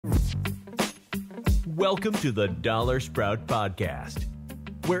Welcome to the DollarSprout podcast,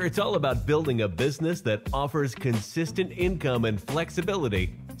 where it's all about building a business that offers consistent income and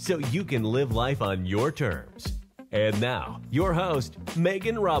flexibility so you can live life on your terms. And now, your host,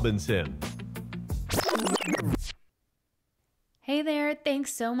 Megan Robinson. Hey there,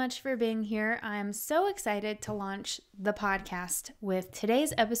 thanks so much for being here. I'm so excited to launch the podcast with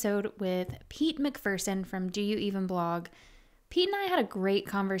today's episode with Pete McPherson from Do You Even Blog. Pete and I had a great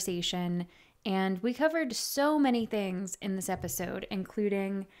conversation, and we covered so many things in this episode,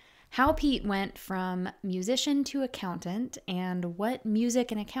 including how Pete went from musician to accountant and what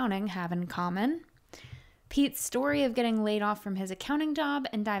music and accounting have in common, Pete's story of getting laid off from his accounting job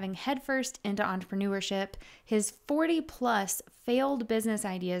and diving headfirst into entrepreneurship, his 40-plus failed business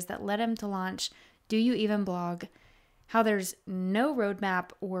ideas that led him to launch Do You Even Blog, how there's no roadmap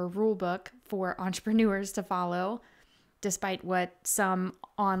or rule book for entrepreneurs to follow, despite what some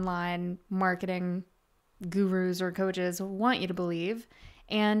online marketing gurus or coaches want you to believe,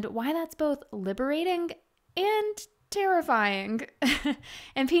 and why that's both liberating and terrifying.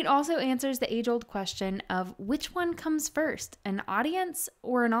 And Pete also answers the age-old question of which one comes first, an audience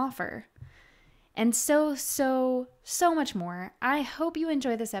or an offer? And so much more. I hope you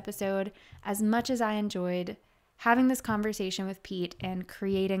enjoy this episode as much as I enjoyed having this conversation with Pete and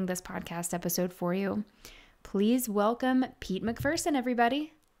creating this podcast episode for you. Please welcome Pete McPherson,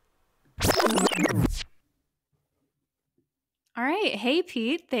 everybody. All right. Hey,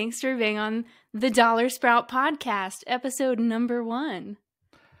 Pete. Thanks for being on the DollarSprout podcast, episode number 1.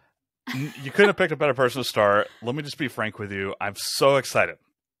 You couldn't have picked a better person to start. Let me just be frank with you. I'm so excited.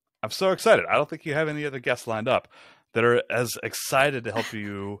 I don't think you have any other guests lined up that are as excited to help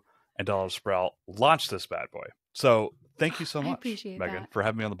you and DollarSprout launch this bad boy. So thank you so much, Megan, for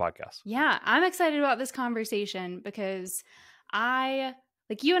having me on the podcast. Yeah, I'm excited about this conversation because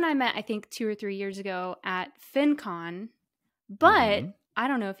you and I met, I think, 2 or 3 years ago at FinCon. But I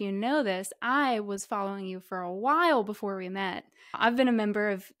don't know if you know this, I was following you for a while before we met. I've been a member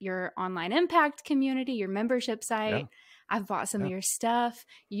of your online impact community, your membership site. Yeah. I've bought some of your stuff.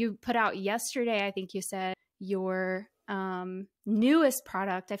 You put out yesterday, I think you said, your newest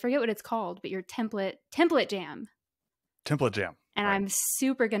product. I forget what it's called, but your template jam. Template jam. And right. I'm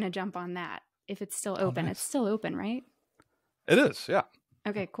super going to jump on that if it's still open. Nice. It's still open, right? It is, yeah.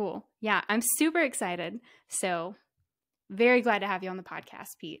 Okay, cool. Yeah, I'm super excited. So very glad to have you on the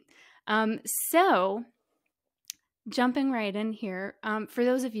podcast, Pete. So jumping right in here, for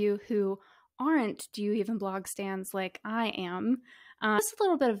those of you who aren't Do You Even Blog stands like I am, just a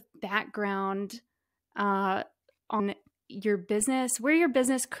little bit of background on your business, where your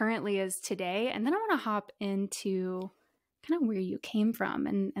business currently is today, and then I want to hop into kind of where you came from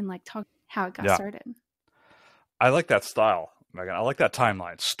and like talk how it got started. I like that style, Megan. I like that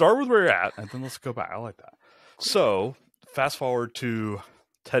timeline. Start with where you're at, and then let's go back. I like that. So fast forward to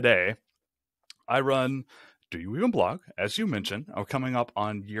today, I run Do You Even Blog, as you mentioned. I'm coming up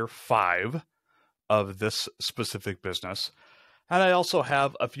on year 5 of this specific business. And I also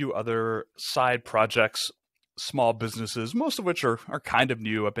have a few other side projects, small businesses, most of which are kind of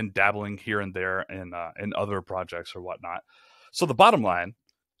new. I've been dabbling here and there in other projects or whatnot. So the bottom line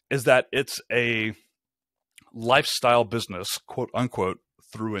is that it's a lifestyle business, quote unquote,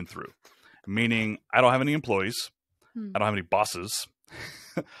 through and through, meaning I don't have any employees. I don't have any bosses.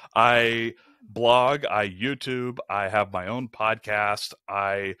 I blog, I YouTube, I have my own podcast,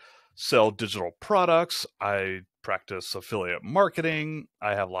 I sell digital products, I practice affiliate marketing,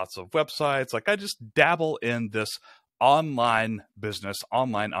 I have lots of websites. Like I just dabble in this online business,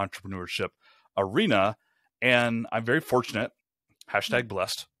 online entrepreneurship arena. And I'm very fortunate,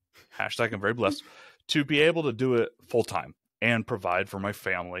 #blessed, #I'm very blessed, to be able to do it full time and provide for my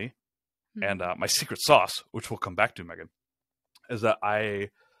family. And my secret sauce, which we'll come back to, Megan, is that I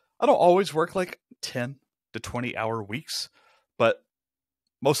don't always work like 10 to 20 hour weeks, but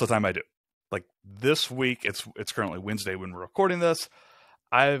most of the time I do. Like this week, it's currently Wednesday when we're recording this.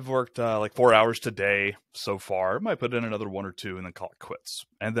 I've worked like 4 hours today so far. I might put in another 1 or 2 and then call it quits.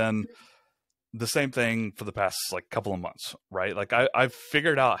 And then the same thing for the past like couple of months, right? Like I've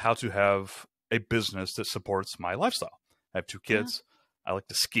figured out how to have a business that supports my lifestyle. I have 2 kids. Yeah. I like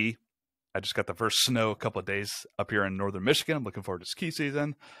to ski. I just got the first snow a couple of days up here in northern Michigan. I'm looking forward to ski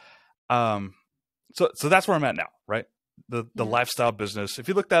season. So that's where I'm at now, right? The lifestyle business. If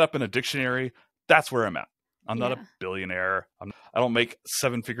you look that up in a dictionary, that's where I'm at. I'm not a billionaire. I don't make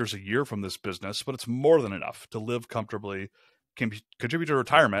 7 figures a year from this business, but it's more than enough to live comfortably, can contribute to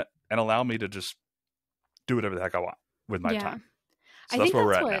retirement, and allow me to just do whatever the heck I want with my time. So that's where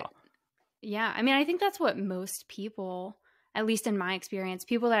we're at now. Yeah. I mean, I think that's what most people at least in my experience,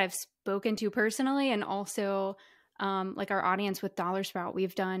 people that I've spoken to personally, and also like our audience with DollarSprout,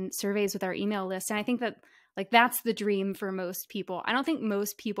 we've done surveys with our email list. And I think that like that's the dream for most people. I don't think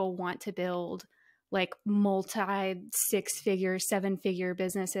most people want to build like multi 6-figure, 7-figure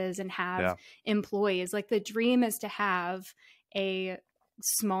businesses and have employees. Like the dream is to have a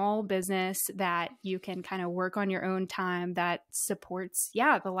small business that you can kind of work on your own time that supports,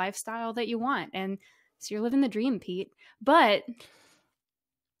 the lifestyle that you want. And so you're living the dream, Pete. But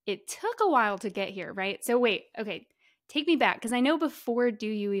it took a while to get here, right? So wait, okay, take me back. Because I know before Do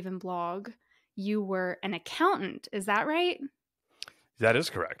You Even Blog, you were an accountant. Is that right? That is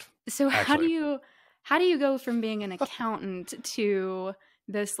correct. So how do you go from being an accountant to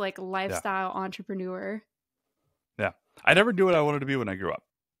this like lifestyle entrepreneur? Yeah. I never knew what I wanted to be when I grew up.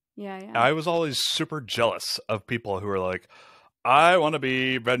 Yeah. I was always super jealous of people who were like, I want to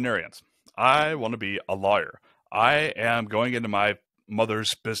be veterinarians. I want to be a lawyer. I am going into my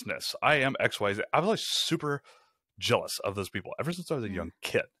mother's business. I am XYZ. I was always super jealous of those people ever since I was a young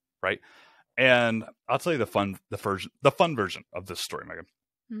kid, right? And I'll tell you the fun version of this story, Megan.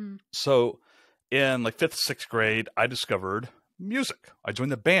 Mm-hmm. So in like 5th, 6th grade, I discovered music. I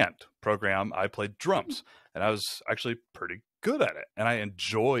joined the band program. I played drums, and I was actually pretty good at it. And I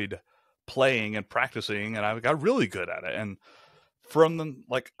enjoyed playing and practicing, and I got really good at it. And from the,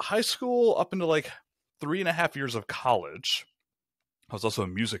 like high school up into like 3.5 years of college, I was also a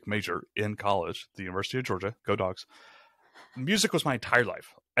music major in college at the University of Georgia. Go Dogs. Music was my entire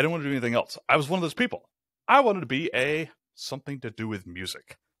life. I didn't want to do anything else. I was one of those people. I wanted to be something to do with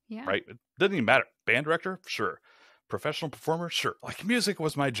music. Yeah. Right? It didn't even matter. Band director? Sure. Professional performer? Sure. Like music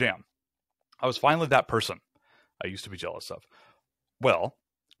was my jam. I was finally that person I used to be jealous of. Well,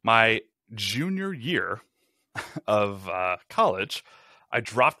 my junior year of college, I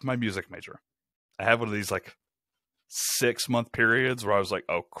dropped my music major. I had one of these like 6-month periods where I was like,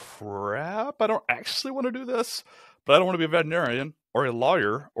 oh crap, I don't actually want to do this, but I don't want to be a veterinarian or a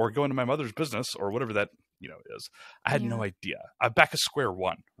lawyer or go into my mother's business or whatever that, is. I had no idea. I'm back at square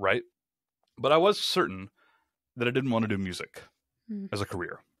one, right? But I was certain that I didn't want to do music as a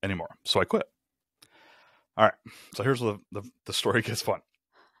career anymore. So I quit. All right. So here's where the story gets fun.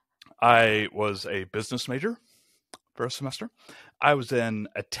 I was a business major for a semester. I was an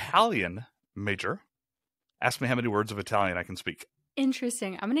Italian major. Ask me how many words of Italian I can speak.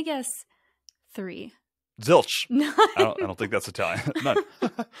 Interesting. I'm going to guess 3. Zilch. I don't think that's Italian. None.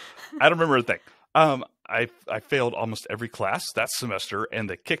 I don't remember a thing. I failed almost every class that semester, and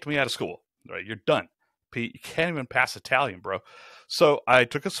they kicked me out of school. Right, you're done, Pete. You can't even pass Italian, bro. So I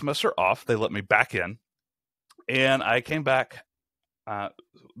took a semester off. They let me back in, and I came back. There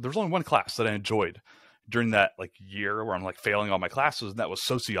was only one class that I enjoyed during that like year where I'm like failing all my classes, and that was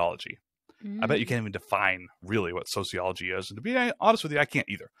sociology. I bet you can't even define really what sociology is. And to be honest with you, I can't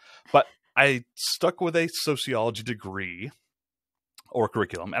either. But I stuck with a sociology degree or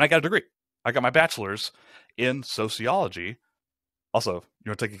curriculum, and I got a degree. I got my bachelor's in sociology. Also, you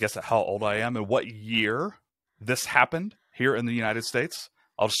want to take a guess at how old I am and what year this happened here in the United States?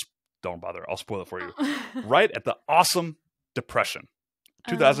 Don't bother. I'll spoil it for you. Right at the awesome Depression,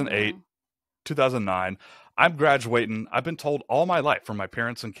 2008, 2009. I'm graduating. I've been told all my life from my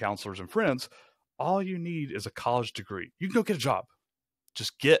parents and counselors and friends, all you need is a college degree. You can go get a job.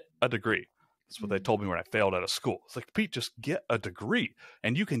 Just get a degree. That's what they told me when I failed out of school. It's like, Pete, just get a degree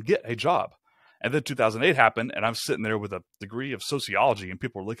and you can get a job. And then 2008 happened, and I'm sitting there with a degree of sociology, and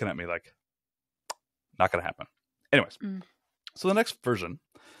people were looking at me like, not going to happen. Anyways, so the next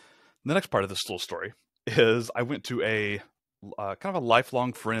part of this little story is I went to a kind of a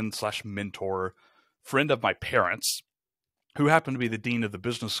lifelong friend / mentor, friend of my parents, who happened to be the dean of the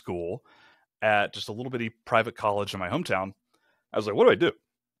business school at just a little bitty private college in my hometown. I was like, what do I do?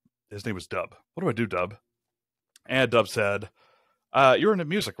 His name was Dub. What do I do, Dub? And Dub said, you're into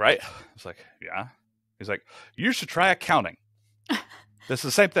music, right? I was like, yeah. He's like, you should try accounting. This is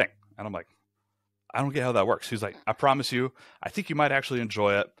the same thing. And I'm like, I don't get how that works. He's like, I promise you, I think you might actually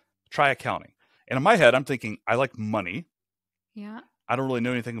enjoy it. Try accounting. And in my head, I'm thinking, I like money. Yeah. I don't really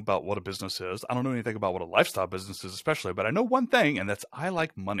know anything about what a business is. I don't know anything about what a lifestyle business is, especially, but I know one thing, and that's I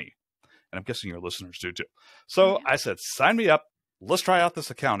like money. And I'm guessing your listeners do too. So I said, sign me up. Let's try out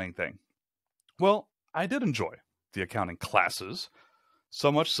this accounting thing. Well, I did enjoy the accounting classes,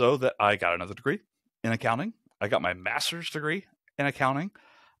 so much so that I got another degree in accounting. I got my master's degree in accounting.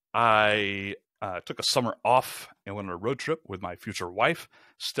 I took a summer off and went on a road trip with my future wife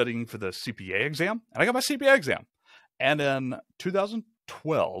studying for the CPA exam. And I got my CPA exam. And in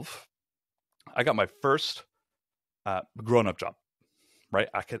 2012, I got my first grown-up job. right?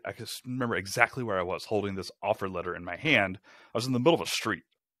 I could remember exactly where I was holding this offer letter in my hand. I was in the middle of a street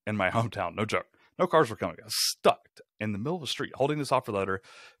in my hometown. No joke. No cars were coming. I was stuck in the middle of a street holding this offer letter,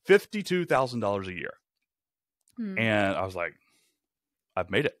 $52,000 a year. And I was like, I've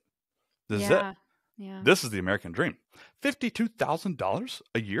made it. This is it. Yeah. This is the American dream. $52,000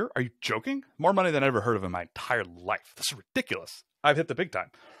 a year? Are you joking? More money than I ever heard of in my entire life. This is ridiculous. I've hit the big time.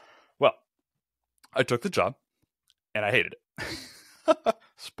 Well, I took the job and I hated it.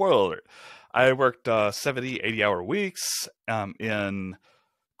 Spoiler alert. I worked 70, 80-hour weeks in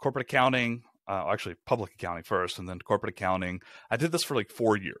corporate accounting, actually public accounting first, and then corporate accounting. I did this for like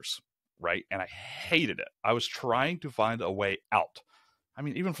 4 years, right? And I hated it. I was trying to find a way out. I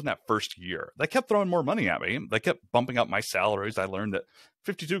mean, even from that first year, they kept throwing more money at me. They kept bumping up my salaries. I learned that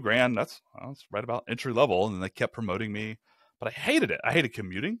 52 grand, that's right about entry level. And then they kept promoting me, but I hated it. I hated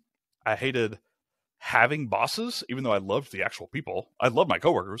commuting. I hated having bosses, even though I loved the actual people. I loved my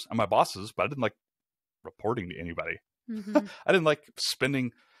coworkers and my bosses, but I didn't like reporting to anybody. I didn't like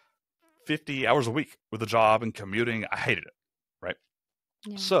spending 50 hours a week with a job and commuting. I hated it. Right.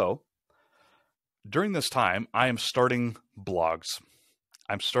 Yeah. So during this time, I am starting blogs.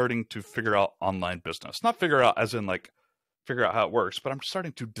 I'm starting to figure out online business. Not figure out as in like figure out how it works, but I'm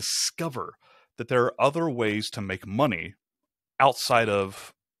starting to discover that there are other ways to make money outside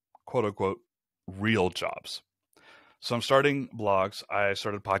of quote unquote real jobs. So I'm starting blogs. I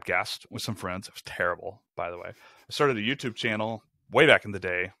started a podcast with some friends. It was terrible, by the way. I started a YouTube channel way back in the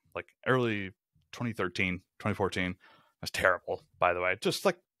day, like early 2013, 2014. It was terrible, by the way. Just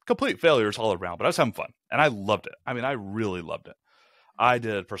like complete failures all around, but I was having fun and I loved it. I mean, I really loved it. I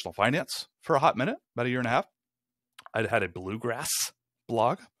did personal finance for a hot minute, about a year and a half. I had a bluegrass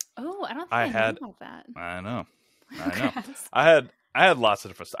blog. Oh, I don't think I know about that. I know. I had lots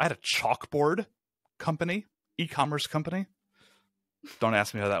of different stuff. I had a chalkboard company, e-commerce company. Don't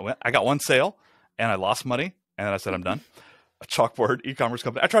ask me how that went. I got one sale and I lost money and then I said, I'm done. A chalkboard e-commerce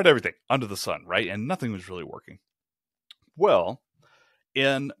company. I tried everything under the sun, right? And nothing was really working. Well,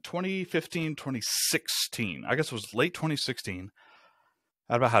 in 2015, 2016, I guess it was late 2016,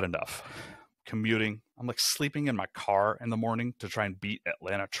 I about had enough. Commuting. I'm like sleeping in my car in the morning to try and beat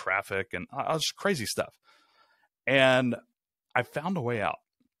Atlanta traffic and I was crazy stuff. And I found a way out.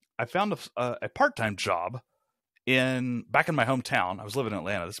 I found a part-time job back in my hometown. I was living in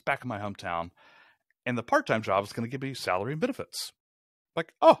Atlanta. This is back in my hometown. And the part-time job is going to give me salary and benefits.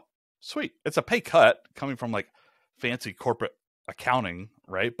 Like, oh, sweet. It's a pay cut coming from like fancy corporate accounting,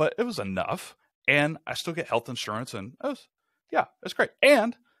 right? But it was enough. And I still get health insurance and it's great.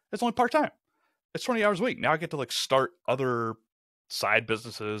 And it's only part-time. It's 20 hours a week. Now I get to like start other side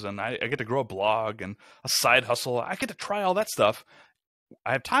businesses and I get to grow a blog and a side hustle. I get to try all that stuff.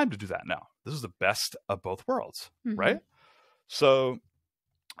 I have time to do that now. This is the best of both worlds, right? So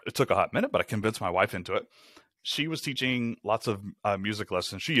it took a hot minute, but I convinced my wife into it. She was teaching lots of music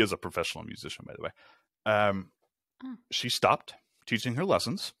lessons. She is a professional musician, by the way. She stopped teaching her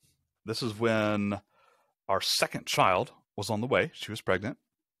lessons. This is when our second child was on the way. She was pregnant.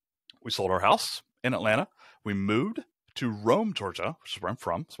 We sold our house in Atlanta. We moved to Rome, Georgia, which is where I'm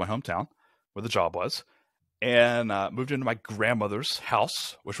from. It's my hometown, where the job was. And moved into my grandmother's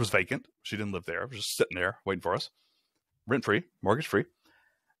house, which was vacant. She didn't live there. It was just sitting there waiting for us. Rent-free, mortgage-free.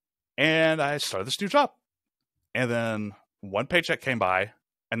 And I started this new job. And then one paycheck came by,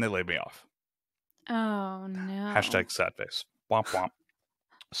 and they laid me off. Oh, no. Hashtag sad face. Womp womp.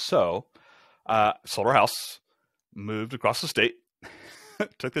 So, sold our house, moved across the state,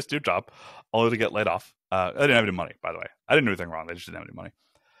 took this new job, only to get laid off. I didn't have any money, by the way. I didn't do anything wrong. They just didn't have any money.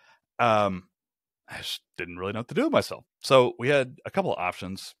 I just didn't really know what to do with myself. So we had a couple of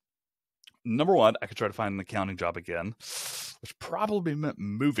options. Number one, I could try to find an accounting job again, which probably meant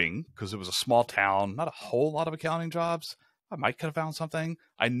moving because it was a small town, not a whole lot of accounting jobs. I might could have found something.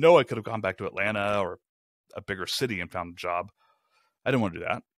 I know I could have gone back to Atlanta or a bigger city and found a job. I didn't want to do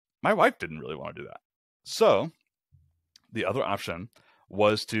that. My wife didn't really want to do that. So the other option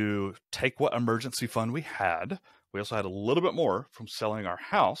was to take what emergency fund we had. We also had a little bit more from selling our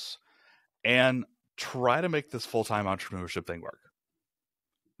house and try to make this full-time entrepreneurship thing work.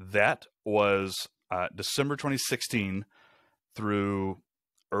 That was December 2016 through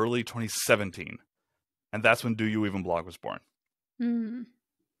early 2017. And that's when Do You Even Blog was born.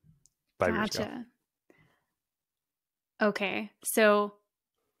 5 years ago. Okay. So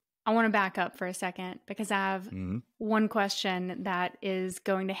I want to back up for a second because I have one question that is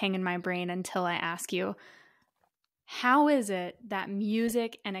going to hang in my brain until I ask you. How is it that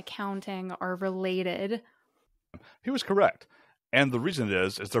music and accounting are related? He was correct. And the reason it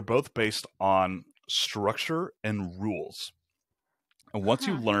is they're both based on structure and rules. And once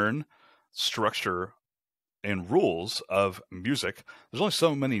you learn structure and rules of music, there's only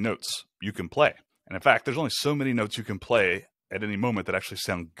so many notes you can play. And in fact, there's only so many notes you can play at any moment that actually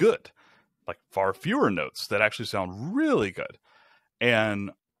sound good. Like far fewer notes that actually sound really good.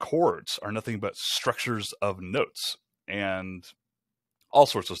 And chords are nothing but structures of notes and all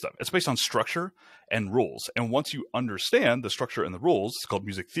sorts of stuff. It's based on structure and rules. And once you understand the structure and the rules, it's called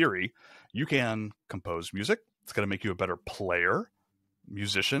music theory, you can compose music. It's going to make you a better player,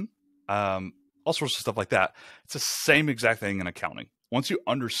 musician, all sorts of stuff like that. It's the same exact thing in accounting. Once you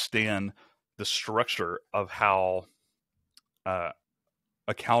understand the structure of how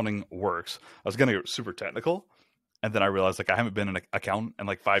accounting works, I was going to get super technical. And then I realized like I haven't been an accountant in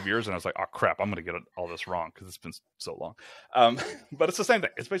like 5 years. And I was like, oh crap, I'm going to get all this wrong because it's been so long. But it's the same thing.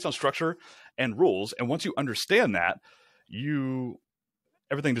 It's based on structure and rules. And once you understand that,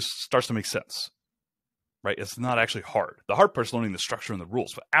 everything just starts to make sense, right? It's not actually hard. The hard part's learning the structure and the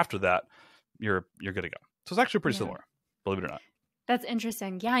rules. But after that, you're good to go. So it's actually pretty similar, believe it or not. That's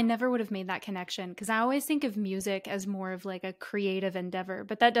interesting. Yeah, I never would have made that connection because I always think of music as more of like a creative endeavor.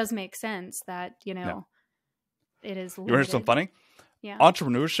 But that does make sense that, it is limited. You want to hear something funny? Yeah.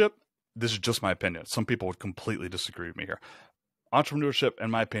 Entrepreneurship, this is just my opinion. Some people would completely disagree with me here. Entrepreneurship,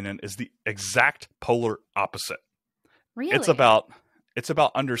 in my opinion, is the exact polar opposite. Really? It's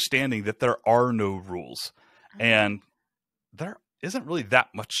about understanding that there are no rules and there isn't really that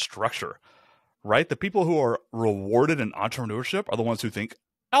much structure, right? The people who are rewarded in entrepreneurship are the ones who think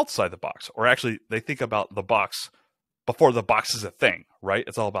outside the box, or actually they think about the box before the box is a thing, right?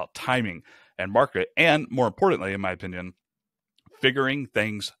 It's all about timing and market. And more importantly, in my opinion, figuring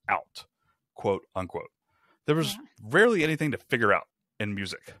things out, quote unquote. There was rarely anything to figure out in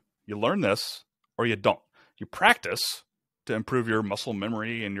music. You learn this or you don't. You practice to improve your muscle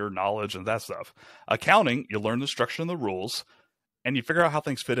memory and your knowledge and that stuff. Accounting, you learn the structure and the rules and you figure out how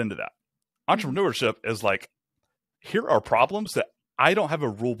things fit into that. Entrepreneurship is like, here are problems that I don't have a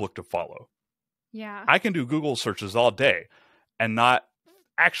rule book to follow. Yeah. I can do Google searches all day and not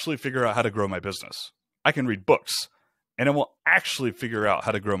actually figure out how to grow my business. I can read books and it won't actually figure out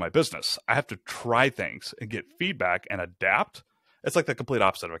how to grow my business. I have to try things and get feedback and adapt. It's like the complete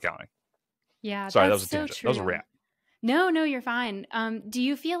opposite of accounting. Yeah. Sorry, that that's was a so tangent. true. That was a rant. No, you're fine. Do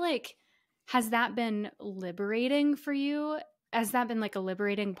you feel like, has that been liberating for you? Has that been like a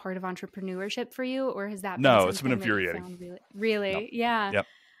liberating part of entrepreneurship for you? Or has that been No, it's been something that you infuriating. found really? No. Yeah. Yep.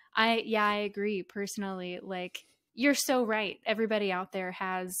 I agree personally. Like, you're so right. Everybody out there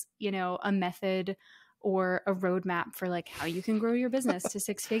has, a method or a roadmap for like how you can grow your business to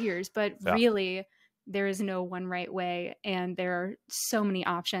 6 figures. But really, there is no one right way. And there are so many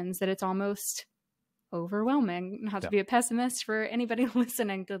options that it's almost overwhelming. Not to be a pessimist for anybody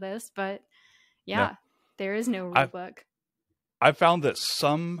listening to this, but there is no rule book. I found that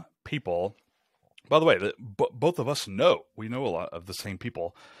some people, by the way, that both of us we know a lot of the same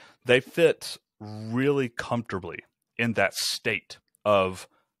people. They fit really comfortably in that state of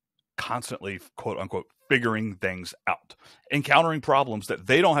constantly, quote unquote, figuring things out, encountering problems that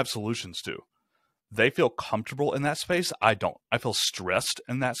they don't have solutions to. They feel comfortable in that space. I don't. I feel stressed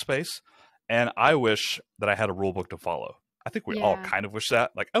in that space. And I wish that I had a rule book to follow. I think we all kind of wish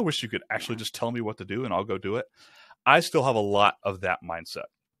that. Like, I wish you could actually just tell me what to do and I'll go do it. I still have a lot of that mindset.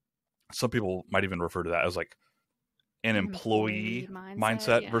 Some people might even refer to that as like an employee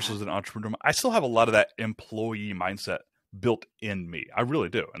mindset versus an entrepreneur. I still have a lot of that employee mindset built in me. I really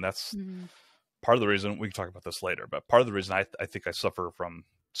do. And that's part of the reason, we can talk about this later, but part of the reason I think I suffer from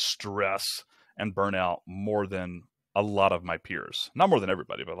stress and burnout more than a lot of my peers. Not more than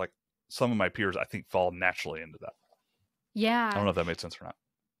everybody, but like some of my peers, I think, fall naturally into that. Yeah. I don't know if that made sense or not.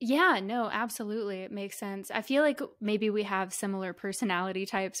 Yeah, no, absolutely. It makes sense. I feel like maybe we have similar personality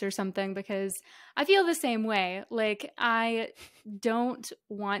types or something because I feel the same way. Like, I don't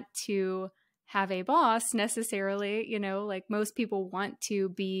want to have a boss necessarily, like most people want to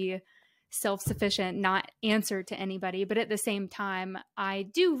be self-sufficient, not answer to anybody. But at the same time, I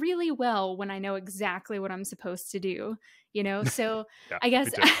do really well when I know exactly what I'm supposed to do, So I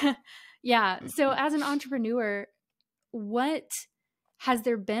guess, So as an entrepreneur, has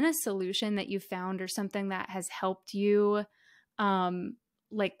there been a solution that you found or something that has helped you,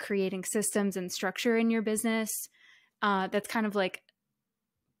 like creating systems and structure in your business that's kind of like,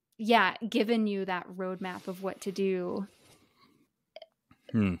 given you that roadmap of what to do?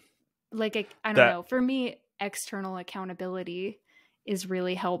 Like, I don't know. For me, external accountability is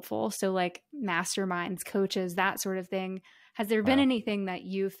really helpful. So like masterminds, coaches, that sort of thing. Has there been anything that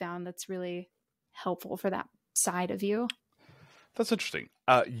you found that's really helpful for that side of you? That's interesting.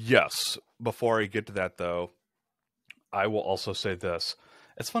 Yes. Before I get to that, though, I will also say this.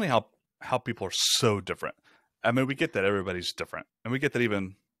 It's funny how people are so different. I mean, we get that everybody's different. And we get that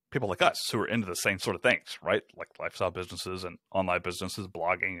even people like us who are into the same sort of things, right? Like lifestyle businesses and online businesses,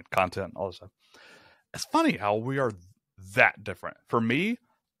 blogging and content, all this stuff. It's funny how we are that different. For me,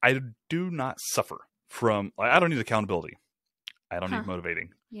 I do not suffer from, I don't need accountability. I don't need motivating.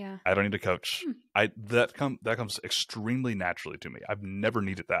 Yeah. I don't need a coach. That comes extremely naturally to me. I've never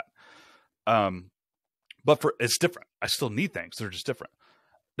needed that. But it's different. I still need things. They're just different.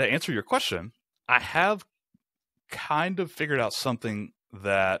 To answer your question, I have kind of figured out something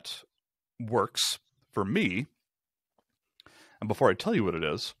that works for me. And before I tell you what it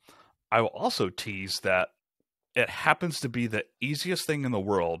is, I will also tease that it happens to be the easiest thing in the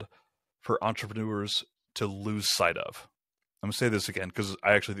world for entrepreneurs to lose sight of. I'm going to say this again because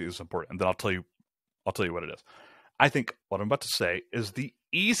I actually think it's important, and then I'll tell you what it is. I think what I'm about to say is the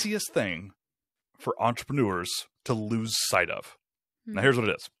easiest thing for entrepreneurs to lose sight of. Now, here's what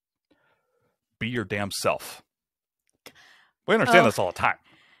it is. Be your damn self. We understand this all the time,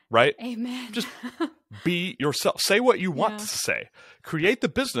 right? Amen. Just be yourself. Say what you want to say. Create the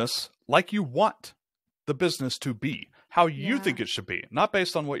business like you want the business to be, how you think it should be, not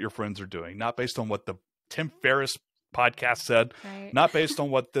based on what your friends are doing, not based on what the Tim Ferriss podcast said, not based on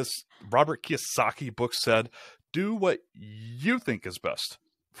what this Robert Kiyosaki book said. Do what you think is best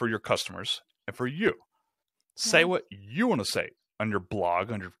for your customers and for you. Say what you want to say on your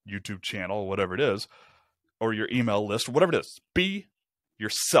blog, on your YouTube channel, whatever it is, or your email list, or whatever it is. Be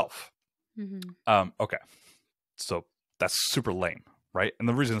yourself. Okay. So that's super lame, right? And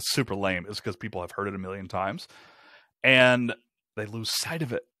the reason it's super lame is because people have heard it a million times and they lose sight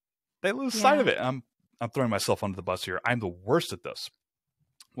of it. They lose sight of it. I'm throwing myself under the bus here. I'm the worst at this.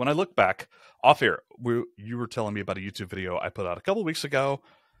 When I look back off air, you were telling me about a YouTube video I put out a couple of weeks ago.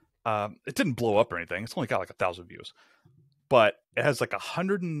 It didn't blow up or anything. It's only got like 1,000 views, but it has like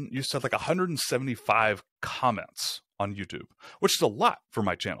 175 comments on YouTube, which is a lot for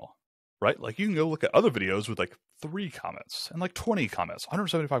my channel, right? Like you can go look at other videos with like 3 comments and like 20 comments,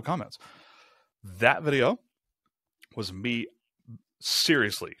 175 comments. That video was me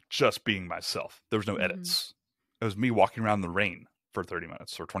seriously just being myself. There was no edits. It was me walking around in the rain for 30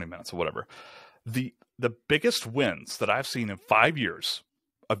 minutes or 20 minutes or whatever. The biggest wins that I've seen in 5 years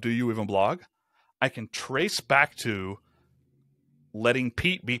of Do You Even Blog, I can trace back to letting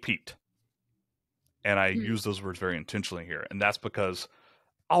Pete be Pete. And I use those words very intentionally here. And that's because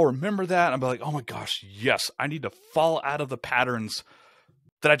I'll remember that and I'll be like, oh my gosh, yes, I need to fall out of the patterns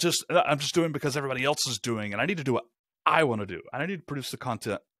that I'm just doing because everybody else is doing. And I need to do what I want to do. And I need to produce the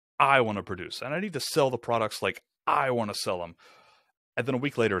content I want to produce. And I need to sell the products like I want to sell them. And then a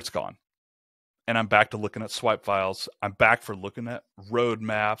week later, it's gone. And I'm back to looking at swipe files. I'm back for looking at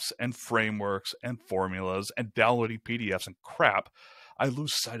roadmaps and frameworks and formulas and downloading PDFs and crap. I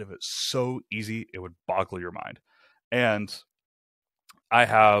lose sight of it so easy, it would boggle your mind. And I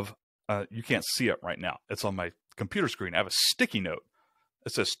have, you can't see it right now. It's on my computer screen. I have a sticky note.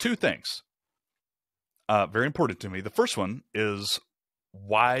 It says 2 things. Very important to me. The first one is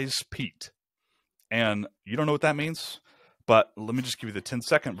Wise Pete. And you don't know what that means, but let me just give you the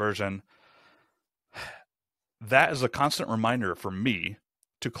 10-second version. That is a constant reminder for me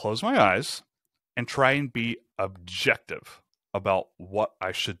to close my eyes and try and be objective about what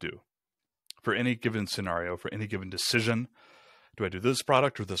I should do for any given scenario, for any given decision. Do I do this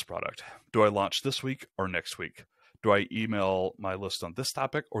product or this product? Do I launch this week or next week? Do I email my list on this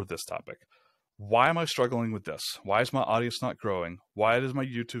topic or this topic? Why am I struggling with this? Why is my audience not growing? Why does my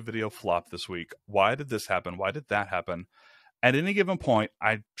YouTube video flop this week? Why did this happen? Why did that happen? At any given point,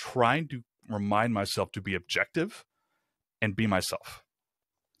 I try to remind myself to be objective and be myself.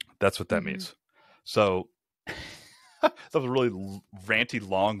 That's what that means. So that was a really ranty,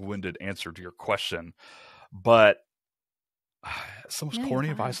 long-winded answer to your question, but it's the most corny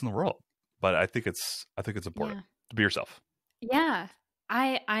advice in the world. But I think it's important to be yourself. Yeah,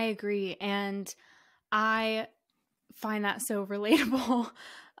 I agree. And I find that so relatable.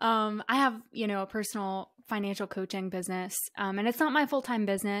 I have, a personal financial coaching business, and it's not my full-time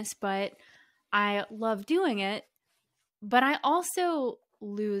business, but I love doing it. But I also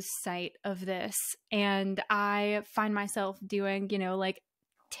lose sight of this, and I find myself doing, like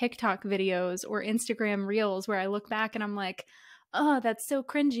TikTok videos or Instagram reels where I look back and I'm like, oh, that's so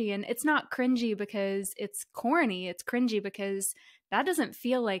cringy. And it's not cringy because it's corny. It's cringy because that doesn't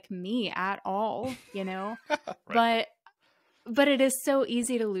feel like me at all, Right. But it is so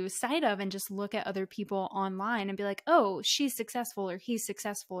easy to lose sight of and just look at other people online and be like, oh, she's successful or he's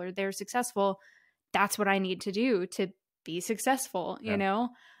successful or they're successful. That's what I need to do to be successful,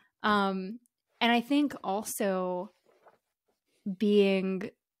 And I think also being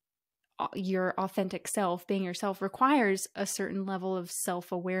your authentic self, being yourself, requires a certain level of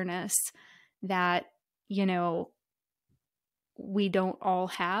self-awareness that, you know, we don't all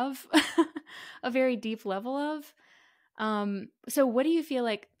have a very deep level of. So what do you feel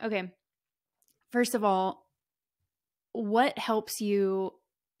like, okay, first of all, what helps you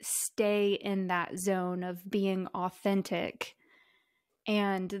stay in that zone of being authentic?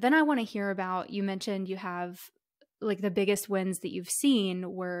 And then I want to hear about, you mentioned you have like the biggest wins that you've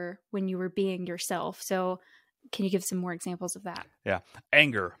seen were when you were being yourself. So can you give some more examples of that? Yeah.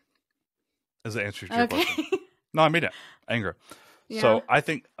 Anger is the answer to your Okay. question. No, I mean it. Anger. Yeah. So I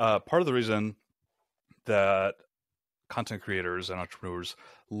think part of the reason that content creators and entrepreneurs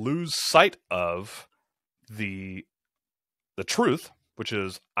lose sight of the truth, which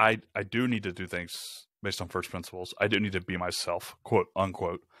is I do need to do things based on first principles. I do need to be myself, quote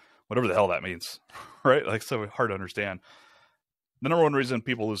unquote, whatever the hell that means, right? Like, so hard to understand. The number one reason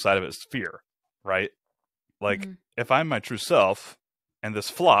people lose sight of it is fear, right? Like, if I'm my true self and this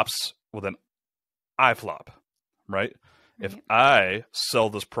flops, well, then I flop, right? If I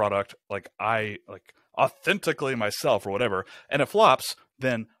sell this product like authentically myself or whatever, and it flops,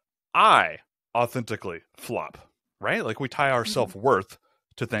 then I authentically flop, right? Like, we tie our self-worth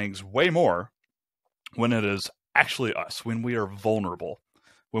to things way more when it is actually us, when we are vulnerable,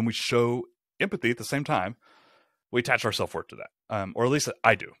 when we show empathy at the same time, we attach our self-worth to that. Or at least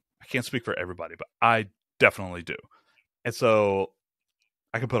I do. I can't speak for everybody, but I definitely do. And so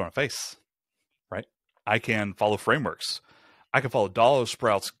I can put on a face, right? I can follow frameworks. I can follow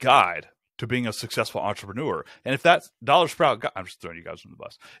DollarSprout's guide to being a successful entrepreneur. And if that DollarSprout guide, I'm just throwing you guys under the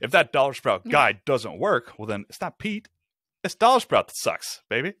bus. If that DollarSprout guide doesn't work, well, then it's not Pete. It's DollarSprout that sucks,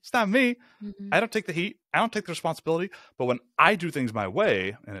 baby. It's not me. I don't take the heat. I don't take the responsibility. But when I do things my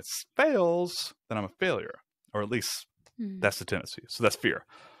way and it fails, then I'm a failure. Or at least that's the tendency. So that's fear.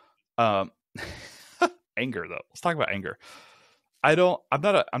 Anger, though. Let's talk about anger. I'm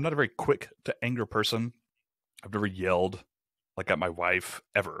not a very quick to anger person. I've never yelled like at my wife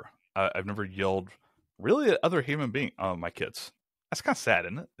ever. I've never yelled really at other human beings. Oh, my kids. That's kind of sad,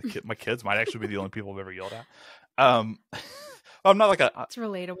 isn't it? My kids might actually be the only people I've ever yelled at. I'm not like it's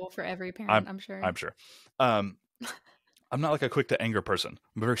relatable for every parent, I'm sure. I'm sure. I'm not like a quick to anger person.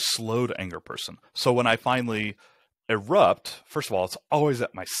 I'm a very slow to anger person. So when I finally erupt, first of all, it's always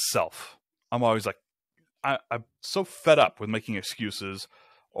at myself. I'm always like, I'm so fed up with making excuses,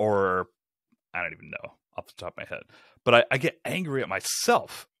 or I don't even know off the top of my head, but I get angry at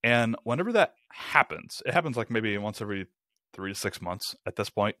myself. And whenever that happens, it happens like maybe once every 3 to 6 months at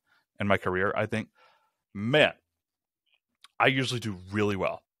this point in my career, I think, man, I usually do really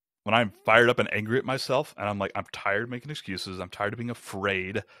well. When I'm fired up and angry at myself and I'm like, I'm tired of making excuses. I'm tired of being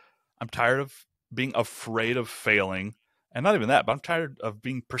afraid. I'm tired of being afraid of failing. And not even that, but I'm tired of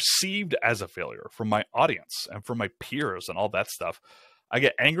being perceived as a failure from my audience and from my peers and all that stuff. I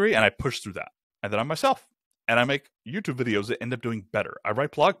get angry and I push through that. And then I'm myself. And I make YouTube videos that end up doing better. I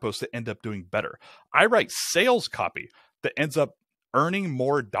write blog posts that end up doing better. I write sales copy that ends up earning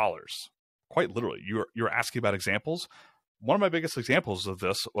more dollars. Quite literally. You're asking about examples. One of my biggest examples of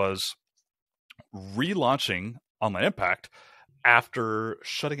this was relaunching Online Impact after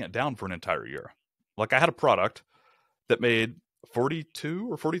shutting it down for an entire year. Like, I had a product that made $42,000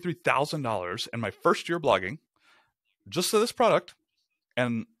 or $43,000 in my first year blogging just to this product.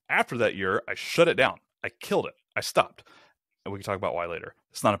 And after that year, I shut it down. I killed it. I stopped. And we can talk about why later.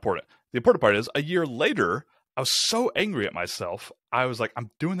 It's not important. The important part is a year later, I was so angry at myself. I was like,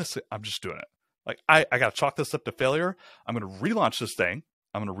 I'm doing this. I'm just doing it. Like, I got to chalk this up to failure. I'm going to relaunch this thing.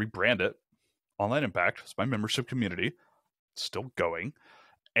 I'm going to rebrand it. Online Impact. It's my membership community. It's still going.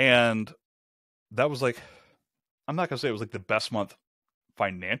 And that was like, I'm not going to say it was like the best month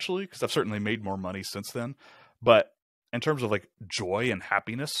financially, because I've certainly made more money since then. But in terms of like joy and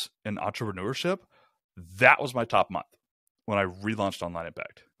happiness in entrepreneurship, that was my top month when I relaunched Online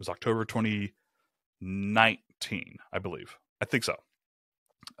Impact. It was October 2019, I believe. I think so.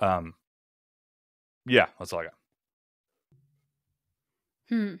 Yeah, that's all I got.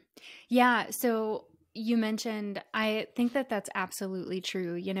 Yeah. So you mentioned, I think that that's absolutely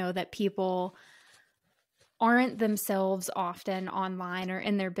true. You know, that people aren't themselves often online or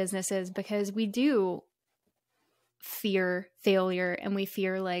in their businesses because we do fear failure, and we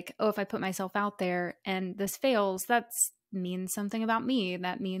fear like, oh, if I put myself out there and this fails, that means something about me.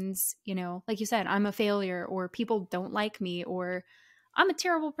 That means, you know, like you said, I'm a failure, or people don't like me, or I'm a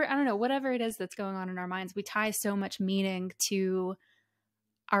terrible person. I don't know, whatever it is that's going on in our minds. We tie so much meaning to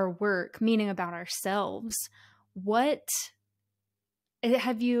our work, meaning about ourselves. What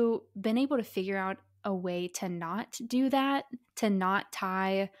have you been able to figure out a way to not do that, to not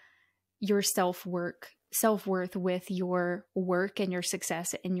tie your self-worth with your work and your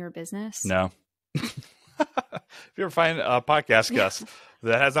success in your business? No. If you ever find a podcast guest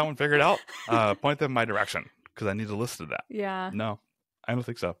that has that one figured out, point them in my direction because I need to listen to that. Yeah. No, I don't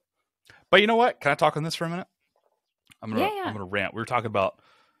think so. But you know what? Can I talk on this for a minute? I'm Yeah. gonna rant. We were talking about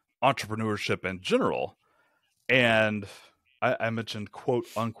entrepreneurship in general, and I mentioned quote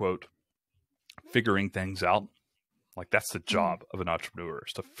unquote figuring things out. Like that's the job of an entrepreneur,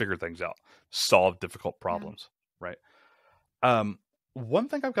 is to figure things out, solve difficult problems, right? One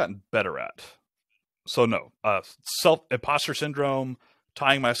thing I've gotten better at. So no, imposter syndrome,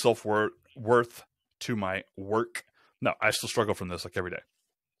 tying my self-worth to my work. No, I still struggle from this like every day.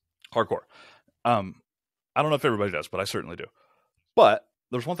 Hardcore. I don't know if everybody does, but I certainly do. But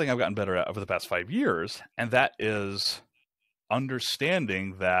there's one thing I've gotten better at over the past 5 years, and that is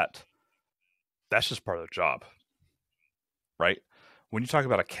understanding that that's just part of the job, right? When you talk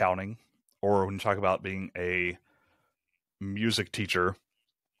about accounting, or when you talk about being a music teacher,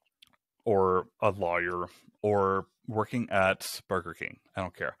 or a lawyer, or working at Burger King, I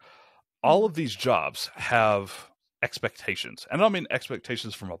don't care. All of these jobs have expectations. And I don't mean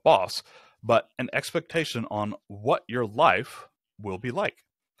expectations from a boss, but an expectation on what your life will be like.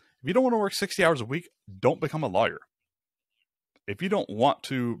 If you don't want to work 60 hours a week, don't become a lawyer. If you don't want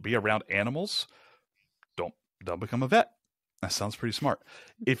to be around animals, don't become a vet. That sounds pretty smart.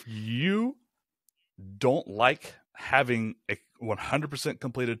 If you don't like having a 100%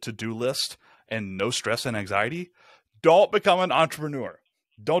 completed to-do list and no stress and anxiety, don't become an entrepreneur.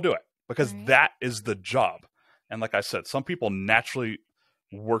 Don't do it, because that is the job. And like I said, some people naturally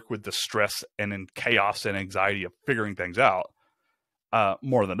work with the stress and in chaos and anxiety of figuring things out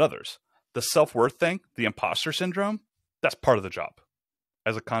more than others. The self-worth thing, the imposter syndrome, that's part of the job.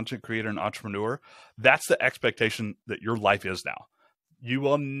 As a content creator and entrepreneur, that's the expectation that your life is now. You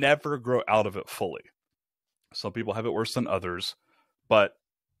will never grow out of it fully. Some people have it worse than others, but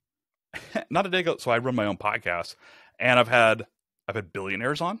not a day ago. So I run my own podcast, and I've had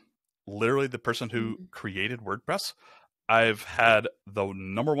billionaires on, literally the person who created WordPress. I've had the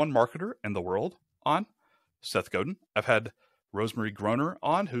 #1 marketer in the world on, Seth Godin. I've had Rosemary Groner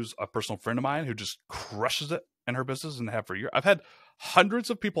on, who's a personal friend of mine who just crushes it in her business and have for a year. I've had hundreds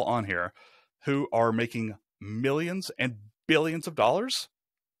of people on here who are making millions and billions of dollars,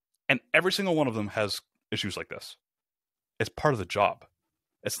 and every single one of them has issues like this. It's part of the job.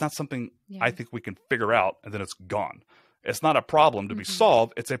 It's not something I think we can figure out and then it's gone. It's not a problem to be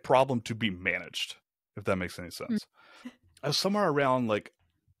solved. It's a problem to be managed, if that makes any sense. I was somewhere around like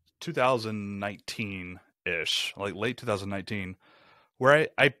 2019-ish, like late 2019, where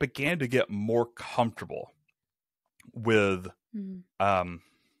I began to get more comfortable with, I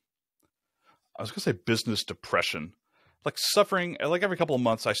was going to say business depression, like suffering, like every couple of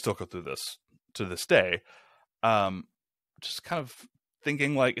months, I still go through this to this day. Just kind of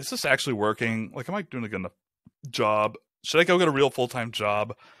thinking like, is this actually working? Like, am I doing a good enough job? Should I go get a real full-time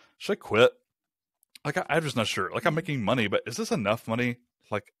job? Should I quit? Like, I'm just not sure. Like, I'm making money, but is this enough money?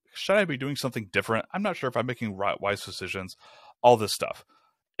 Like, should I be doing something different? I'm not sure if I'm making wise decisions, all this stuff.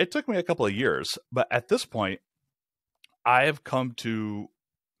 It took me a couple of years, but at this point, I have come to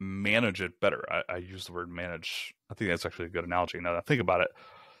manage it better. I use the word manage. I think that's actually a good analogy now that I think about it.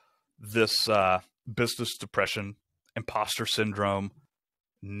 This business depression, imposter syndrome,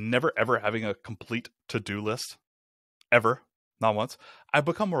 never ever having a complete to-do list, ever, not once. I've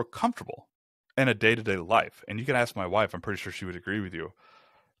become more comfortable in a day-to-day life. And you can ask my wife, I'm pretty sure she would agree with you.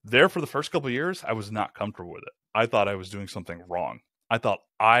 There for the first couple of years, I was not comfortable with it. I thought I was doing something wrong. I thought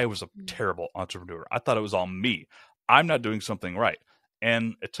I was a terrible entrepreneur. I thought it was all me. I'm not doing something right.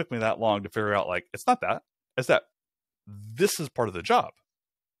 And it took me that long to figure out, like, it's not that. It's that this is part of the job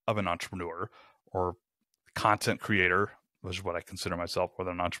of an entrepreneur or content creator, which is what I consider myself,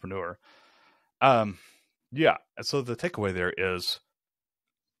 whether an entrepreneur. Yeah. So the takeaway there is,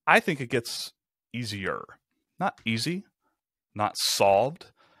 I think it gets easier. Not easy, not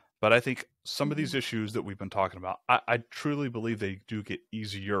solved, but I think some of these issues that we've been talking about, I truly believe they do get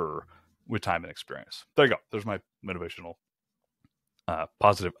easier with time and experience. There you go. There's my motivational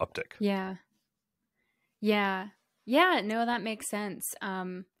positive uptick. Yeah. No, that makes sense.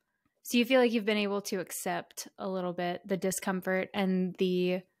 So you feel like you've been able to accept a little bit the discomfort and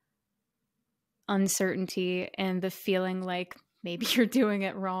the uncertainty and the feeling like maybe you're doing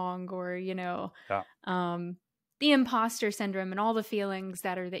it wrong, or, the imposter syndrome and all the feelings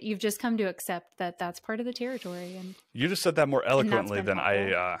that you've just come to accept that that's part of the territory. And you just said that more eloquently than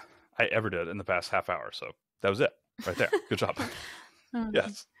I ever did in the past half hour. So that was it right there. Good job.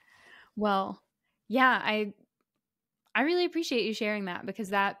 Yes. Well, Yeah, I really appreciate you sharing that, because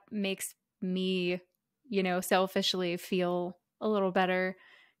that makes me, selfishly feel a little better,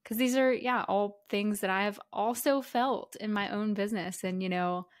 because these are, all things that I have also felt in my own business. And,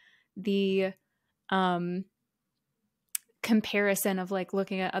 the um, comparison of like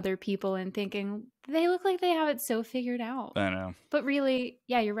looking at other people and thinking they look like they have it so figured out. I know. But really,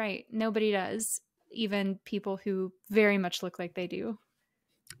 yeah, you're right. Nobody does. Even people who very much look like they do.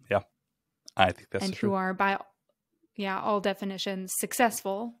 Yeah, I think that's and true. who are by all definitions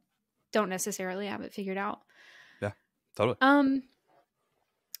successful don't necessarily have it figured out. Yeah, totally.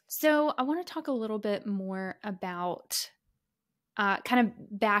 So I want to talk a little bit more about kind of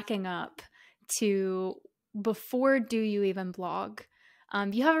backing up to before Do You Even Blog.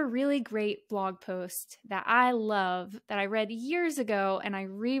 You have a really great blog post that I love, that I read years ago and I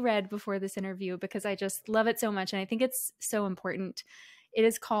reread before this interview because I just love it so much and I think it's so important. It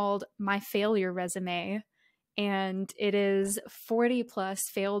is called My Failure Resume, and it is 40 plus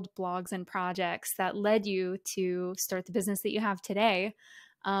failed blogs and projects that led you to start the business that you have today.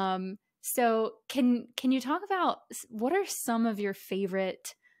 So can you talk about what are some of your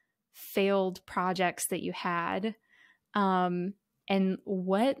favorite failed projects that you had? And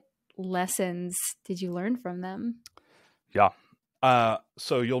what lessons did you learn from them? Yeah.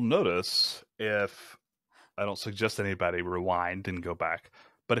 So you'll notice, if I don't suggest anybody rewind and go back,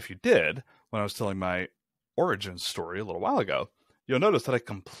 but if you did, when I was telling my origin story a little while ago, you'll notice that I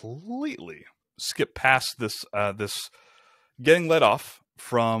completely skipped past this getting let off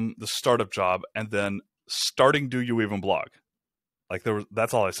from the startup job and then starting Do You Even Blog. Like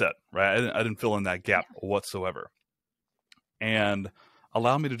that's all I said, right? I didn't fill in that gap whatsoever. And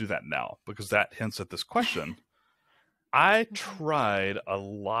allow me to do that now, because that hints at this question. I tried a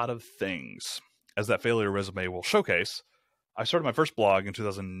lot of things, as that failure resume will showcase. I started my first blog in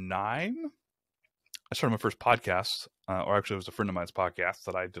 2009. I started my first podcast, or actually it was a friend of mine's podcast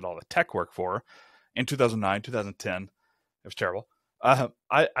that I did all the tech work for in 2009, 2010. It was terrible. The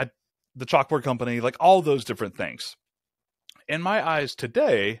chalkboard company, like all those different things. In my eyes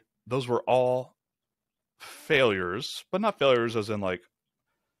today, those were all failures, but not failures as in like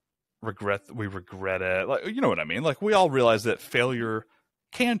we regret it. Like, you know what I mean? Like, we all realize that failure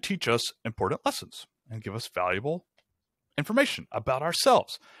can teach us important lessons and give us valuable information about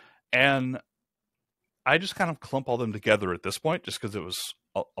ourselves. And I just kind of clump all them together at this point, just because it was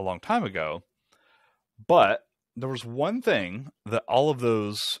a long time ago. But there was one thing that all of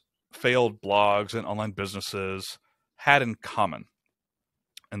those failed blogs and online businesses had in common.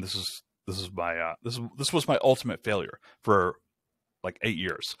 And this was my ultimate failure for like 8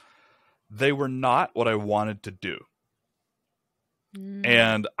 years. They were not what I wanted to do.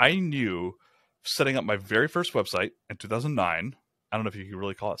 And I knew, setting up my very first website in 2009, I don't know if you could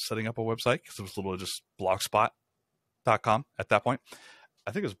really call it setting up a website, because it was literally just blogspot.com at that point.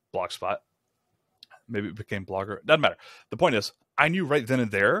 I think it was Blogspot. Maybe it became Blogger. Doesn't matter. The point is, I knew right then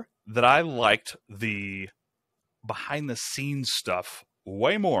and there that I liked the behind the scenes stuff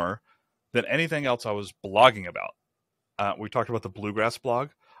way more than anything else I was blogging about. We talked about the bluegrass blog.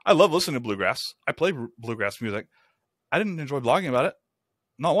 I love listening to bluegrass. I play bluegrass music. I didn't enjoy blogging about it.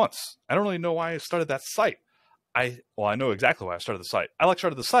 Not once. I don't really know why I started that site. I know exactly why I started the site. I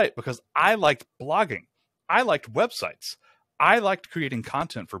started the site because I liked blogging. I liked websites. I liked creating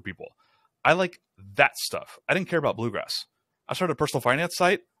content for people. I like that stuff. I didn't care about bluegrass. I started a personal finance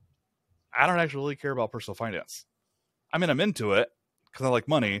site. I don't actually really care about personal finance. I mean, I'm into it because I like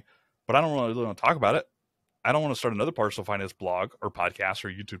money, but I don't really want to talk about it. I don't want to start another personal finance blog or podcast or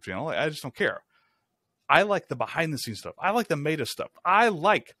YouTube channel. I just don't care. I like the behind the scenes stuff. I like the meta stuff. I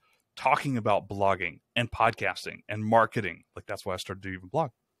like talking about blogging and podcasting and marketing. Like, that's why I started to even blog.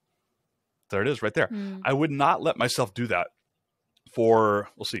 There it is right there. I would not let myself do that for,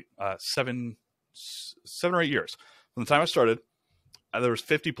 7 or 8 years. From the time I started, there was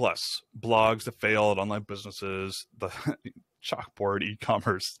 50 plus blogs that failed, online businesses, the chalkboard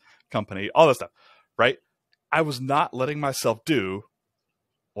e-commerce company, all that stuff, right? I was not letting myself do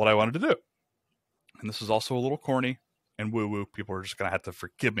what I wanted to do. And this is also a little corny and woo-woo. People are just going to have to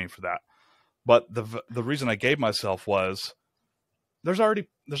forgive me for that. But the reason I gave myself was there's already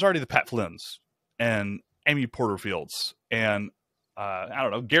the Pat Flynn's and Amy Porterfields and I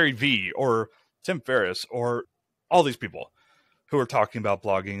don't know, Gary Vee or Tim Ferriss or all these people who are talking about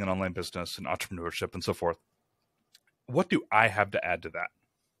blogging and online business and entrepreneurship and so forth. What do I have to add to that?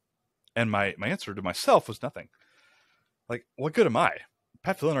 And my answer to myself was nothing. Like, what good am I?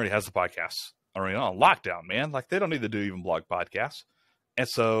 Pat Flynn already has the podcast already on lockdown, man. Like, they don't need to do even blog podcasts. And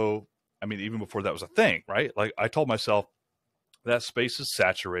so, I mean, even before that was a thing, right? Like, I told myself that space is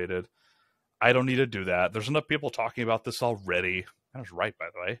saturated. I don't need to do that. There's enough people talking about this already. I was right, by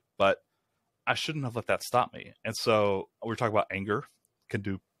the way, but I shouldn't have let that stop me. And so we were talking about anger can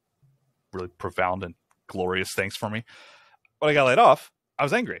do really profound and glorious things for me. When I got laid off, I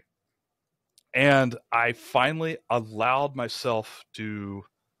was angry. And I finally allowed myself to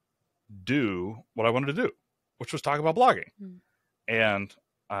do what I wanted to do, which was talk about blogging. And,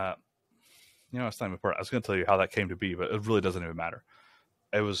 it's not even important. I was going to tell you how that came to be, but it really doesn't even matter.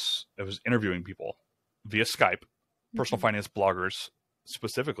 It was interviewing people via Skype, personal finance bloggers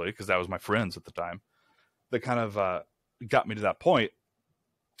specifically, because that was my friends at the time, that kind of got me to that point.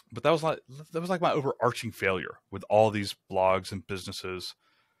 But that was like my overarching failure with all these blogs and businesses.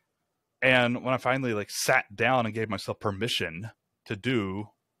 And when I finally like sat down and gave myself permission to do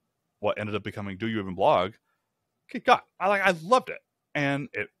what ended up becoming Do You Even Blog, good God, I loved it. And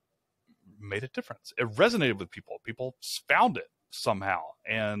it made a difference. It resonated with people. People found it somehow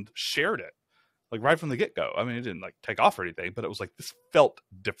and shared it, like right from the get-go. I mean, it didn't like take off or anything, but it was like, this felt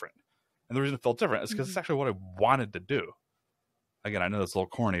different. And the reason it felt different is because it's actually what I wanted to do. Again, I know that's a little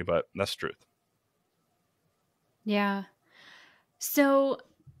corny, but that's the truth. Yeah. So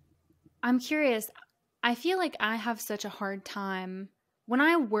I'm curious. I feel like I have such a hard time when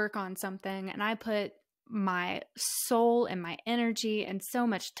I work on something and I put my soul and my energy and so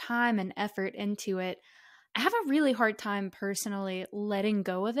much time and effort into it. I have a really hard time personally letting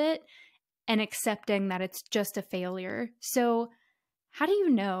go of it and accepting that it's just a failure. So how do you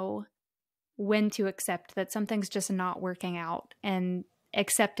know when to accept that something's just not working out and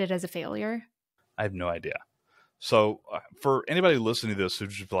accept it as a failure? I have no idea. So for anybody listening to this who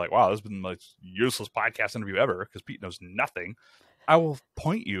just be like, wow, this has been the most useless podcast interview ever because Pete knows nothing, I will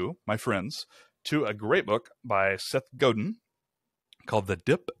point you, my friends, to a great book by Seth Godin called The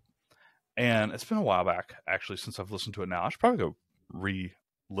Dip. And it's been a while back, actually, since I've listened to it now. I should probably go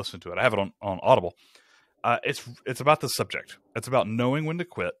re-listen to it. I have it on Audible. It's about this subject. It's about knowing when to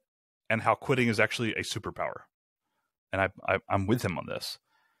quit and how quitting is actually a superpower. And I'm with him on this.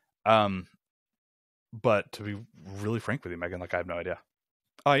 But to be really frank with you, Megan, like I have no idea.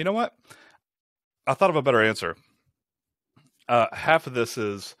 You know what? I thought of a better answer. Half of this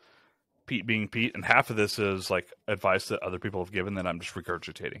is Pete being Pete, and half of this is like advice that other people have given that I'm just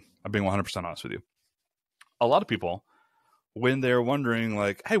regurgitating. I'm being 100% honest with you. A lot of people, when they're wondering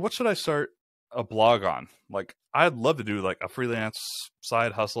like, hey, what should I start a blog on? Like, I'd love to do like a freelance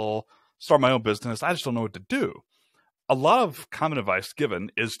side hustle, start my own business. I just don't know what to do. A lot of common advice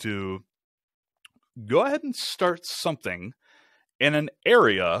given is to go ahead and start something in an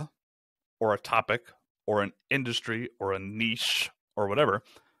area or a topic or an industry or a niche or whatever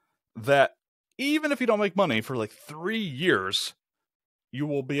that even if you don't make money for like 3 years, you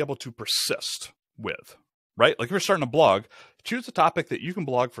will be able to persist with, right? Like if you're starting a blog, choose a topic that you can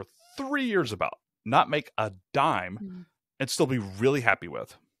blog for 3 years about, not make a dime and still be really happy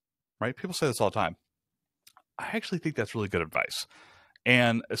with, right? People say this all the time. I actually think that's really good advice.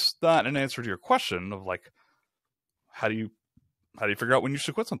 And it's not an answer to your question of like, how do you figure out when you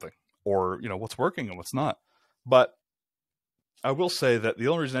should quit something or, what's working and what's not? But I will say that the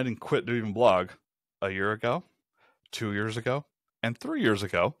only reason I didn't quit Do Even Blog a year ago, 2 years ago, and 3 years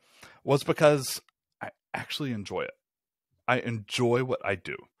ago was because I actually enjoy it. I enjoy what I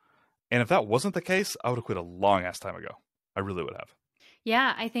do. And if that wasn't the case, I would have quit a long ass time ago. I really would have.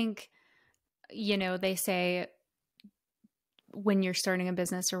 Yeah, I think, they say when you're starting a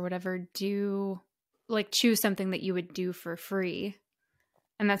business or whatever, choose something that you would do for free.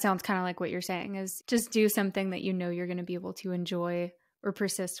 And that sounds kind of like what you're saying is just do something that you know you're going to be able to enjoy or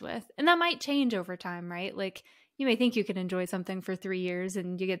persist with. And that might change over time, right? Like you may think you can enjoy something for 3 years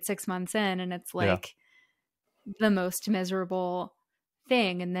and you get 6 months in and it's like the most miserable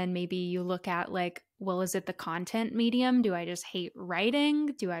thing. And then maybe you look at like, well, is it the content medium? Do I just hate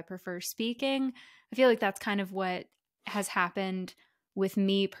writing? Do I prefer speaking? I feel like that's kind of what has happened with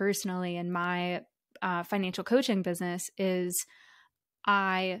me personally in my financial coaching business is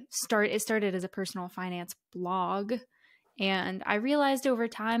it started as a personal finance blog, and I realized over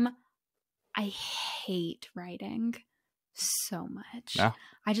time I hate writing so much. Yeah.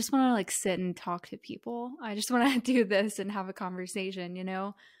 I just want to like sit and talk to people. I just want to do this and have a conversation,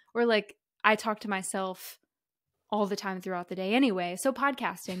 or like I talk to myself all the time throughout the day anyway. So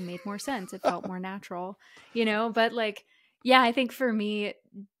podcasting made more sense. It felt more natural, but like, yeah, I think for me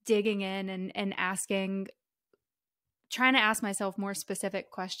digging in and trying to ask myself more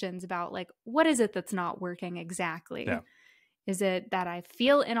specific questions about like, what is it that's not working exactly? Yeah. Is it that I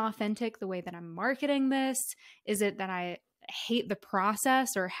feel inauthentic the way that I'm marketing this? Is it that I hate the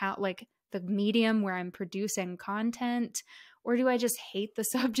process or how like the medium where I'm producing content, or do I just hate the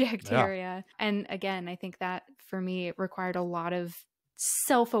subject area? And again, I think that for me, it required a lot of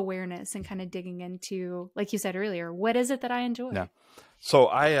self-awareness and kind of digging into, like you said earlier, what is it that I enjoy? Yeah. So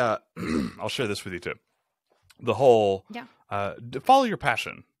I, I'll share this with you too. The whole, follow your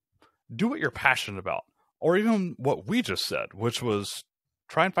passion, do what you're passionate about, or even what we just said, which was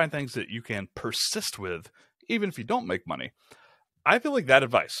try and find things that you can persist with, even if you don't make money. I feel like that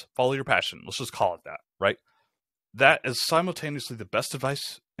advice, follow your passion, let's just call it that, right? That is simultaneously the best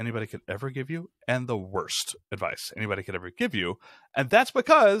advice anybody could ever give you and the worst advice anybody could ever give you. And that's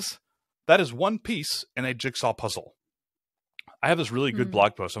because that is one piece in a jigsaw puzzle. I have this really good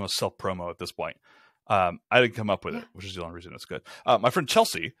blog post. I'm a self-promo at this point. I didn't come up with it, which is the only reason it's good. My friend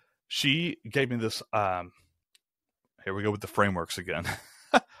Chelsea, she gave me this. Here we go with the frameworks again.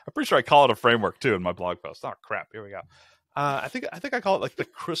 I'm pretty sure I call it a framework too in my blog post. Oh crap! Here we go. I think I call it like the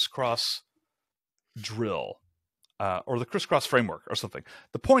crisscross drill, or the crisscross framework, or something.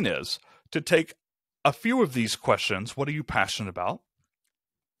 The point is to take a few of these questions. What are you passionate about?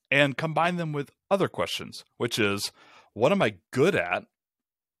 And combine them with other questions, which is, what am I good at?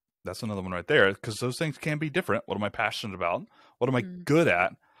 That's another one right there, because those things can be different. What am I passionate about? What am I good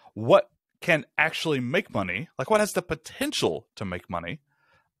at? What can actually make money? Like, what has the potential to make money?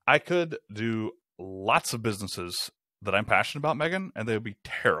 I could do lots of businesses that I'm passionate about, Megan, and they would be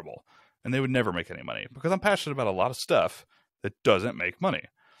terrible. And they would never make any money because I'm passionate about a lot of stuff that doesn't make money.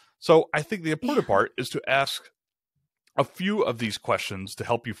 So I think the important part is to ask a few of these questions to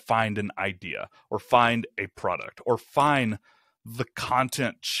help you find an idea or find a product or find the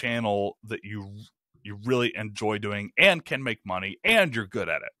content channel that you really enjoy doing and can make money and you're good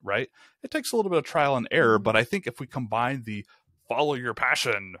at it, right? It takes a little bit of trial and error, but I think if we combine the follow your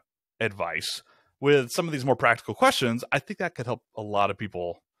passion advice with some of these more practical questions, I think that could help a lot of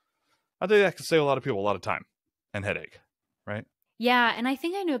people. I think that could save a lot of people a lot of time and headache, right? Yeah, and I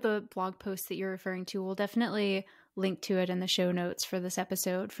think I know the blog post that you're referring to. We'll definitely link to it in the show notes for this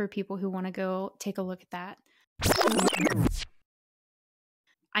episode for people who want to go take a look at that.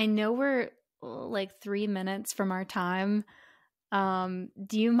 I know we're like 3 minutes from our time.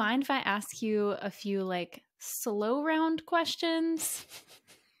 Do you mind if I ask you a few like slow round questions?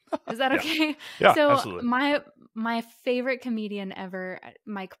 Is that okay? Yeah, so absolutely. My favorite comedian ever,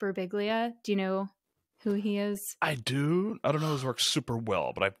 Mike Birbiglia. Do you know who he is? I do. I don't know his work super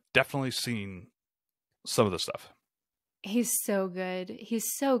well, but I've definitely seen some of the stuff. He's so good. He's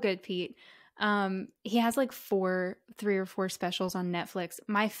so good, Pete. He has like 3 or 4 specials on Netflix.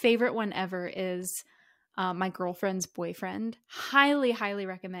 My favorite one ever is My Girlfriend's Boyfriend. Highly, highly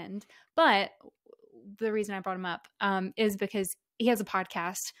recommend. But the reason I brought him up is because he has a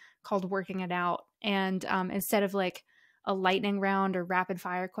podcast called Working It Out. And instead of like a lightning round or rapid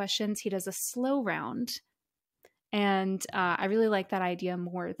fire questions, he does a slow round. And I really like that idea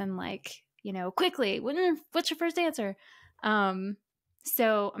more than like, quickly, what's your first answer?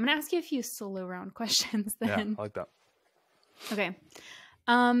 So I'm going to ask you a few slow round questions then. Yeah, I like that. Okay.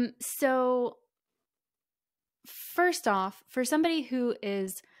 So first off, for somebody who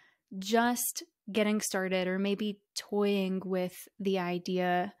is just getting started or maybe toying with the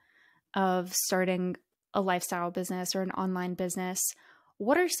idea of starting a lifestyle business or an online business,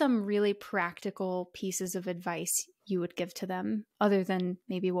 what are some really practical pieces of advice you would give to them other than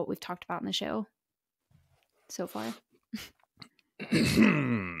maybe what we've talked about in the show so far?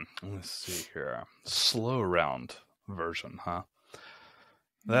 Let's see here. Slow round version, huh?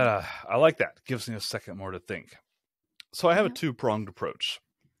 That I like that. Gives me a second more to think. So I have a 2-pronged approach.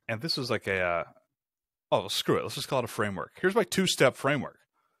 And this is like screw it. Let's just call it a framework. Here's my 2-step framework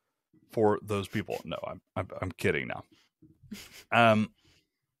for those people. No, I'm kidding now.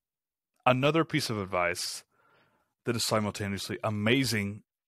 Another piece of advice that is simultaneously amazing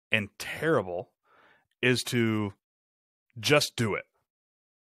and terrible is to just do it.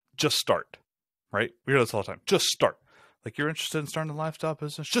 Just start, right? We hear this all the time. Just start. Like, you're interested in starting a lifestyle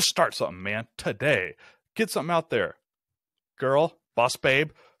business? Just start something, man. Today. Get something out there. Girl, boss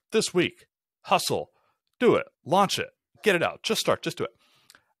babe, this week. Hustle. Do it. Launch it. Get it out. Just start. Just do it.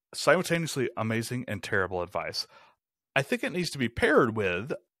 Simultaneously amazing and terrible advice. I think it needs to be paired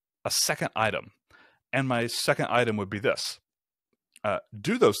with a second item. And my second item would be this.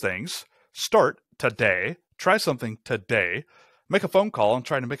 Do those things. Start today. Try something today. Make a phone call and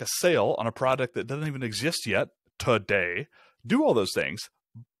try to make a sale on a product that doesn't even exist yet today. Do all those things.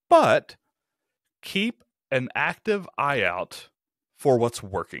 But keep an active eye out for what's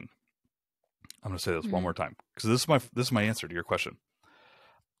working. I'm going to say this one more time because this is my answer to your question.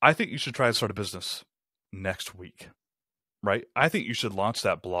 I think you should try to start a business next week, right? I think you should launch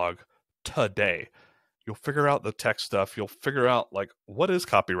that blog today. You'll figure out the tech stuff. You'll figure out like what is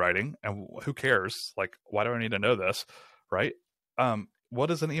copywriting and who cares? Like, why do I need to know this? Right?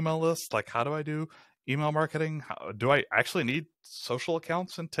 What is an email list? Like, how do I do email marketing? Do I actually need social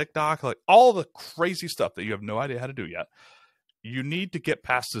accounts and TikTok? Like all the crazy stuff that you have no idea how to do yet. You need to get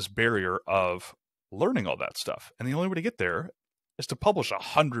past this barrier of learning all that stuff. And the only way to get there is to publish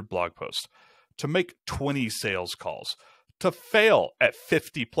 100 blog posts, to make 20 sales calls, to fail at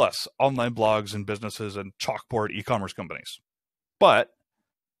 50 plus online blogs and businesses and chalkboard e-commerce companies. But,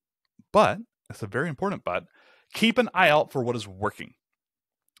 it's a very important but, keep an eye out for what is working.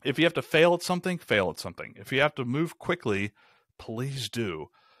 If you have to fail at something, fail at something. If you have to move quickly, please do.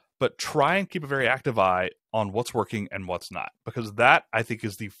 But try and keep a very active eye on what's working and what's not. Because that, I think,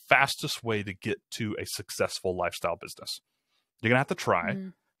 is the fastest way to get to a successful lifestyle business. You're going to have to try. Mm-hmm.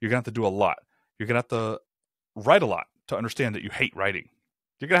 You're going to have to do a lot. You're going to have to write a lot to understand that you hate writing.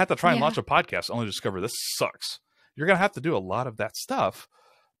 You're going to have to try and launch a podcast only to discover this sucks. You're going to have to do a lot of that stuff.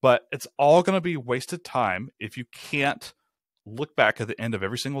 But it's all going to be wasted time if you can't look back at the end of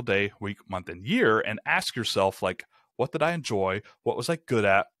every single day, week, month, and year and ask yourself, like, what did I enjoy? What was I good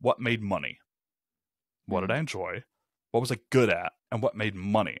at? What made money? What did I enjoy? What was I good at? And what made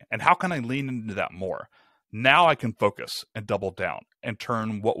money? And how can I lean into that more? Now I can focus and double down and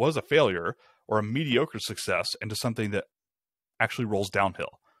turn what was a failure or a mediocre success into something that actually rolls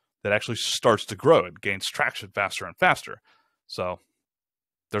downhill, that actually starts to grow and gains traction faster and faster. So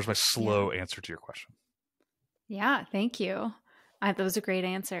there's my slow answer to your question. Yeah, thank you. That was a great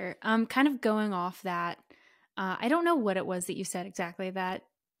answer. Kind of going off that, I don't know what it was that you said exactly that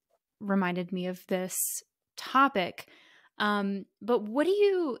reminded me of this topic. But what do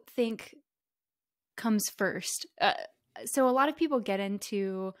you think comes first? So a lot of people get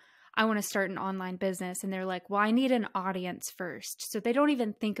into, I want to start an online business, and they're like, well, I need an audience first. So they don't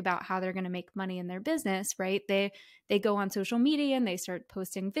even think about how they're going to make money in their business, right? They go on social media and they start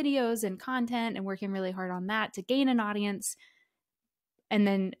posting videos and content and working really hard on that to gain an audience. And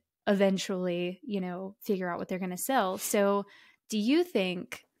then eventually, figure out what they're going to sell. So do you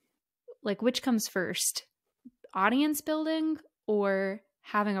think, like, which comes first, audience building or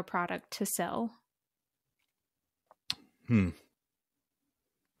having a product to sell?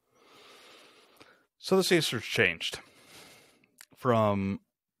 So this answer's changed from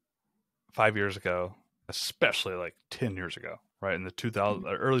 5 years ago, especially like 10 years ago, right? In the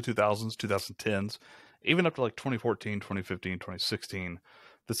early 2000s, 2010s, even up to like 2014, 2015, 2016,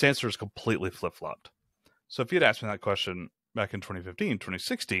 this answer is completely flip-flopped. So if you'd asked me that question back in 2015,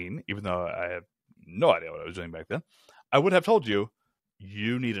 2016, even though I have no idea what I was doing back then, I would have told you,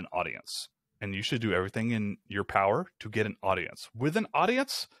 you need an audience and you should do everything in your power to get an audience. With an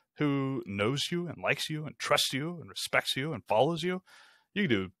audience who knows you and likes you and trusts you and respects you and follows you, you can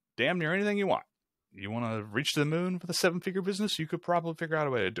do damn near anything you want. You want to reach the moon with a 7-figure business, you could probably figure out a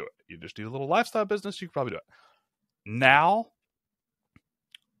way to do it. You just do a little lifestyle business, you could probably do it. Now,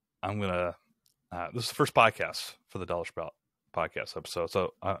 I'm going to, this is the first podcast for the DollarSprout podcast episode.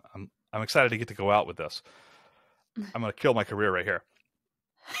 So I'm excited to get to go out with this. I'm going to kill my career right here.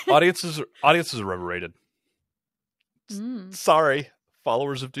 Audiences are overrated. Sorry,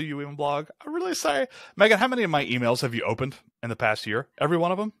 followers of Do You Even Blog. I'm really sorry. Megan, how many of my emails have you opened in the past year? Every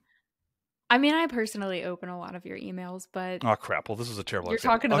one of them? I mean, I personally open a lot of your emails, but... Oh, crap. Well, this is a terrible You're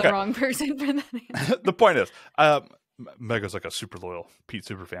example. talking to the wrong person for that. The point is, Mega's like a super loyal Pete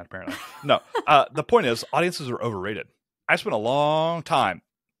super fan, apparently. No, the point is, audiences are overrated. I spent a long time.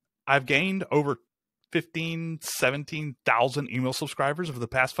 I've gained over 15, 17,000 email subscribers over the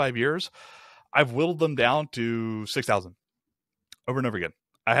past 5 years. I've whittled them down to 6,000 over and over again.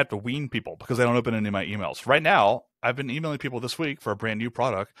 I have to wean people because I don't open any of my emails. Right now, I've been emailing people this week for a brand new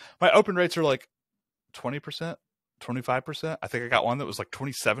product. My open rates are like 20%, 25%. I think I got one that was like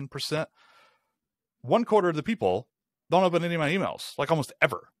 27%. 1/4 of the people don't open any of my emails, like almost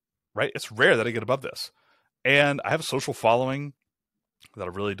ever, right? It's rare that I get above this. And I have a social following that I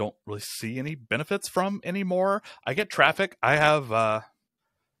really don't see any benefits from anymore. I get traffic. I have, I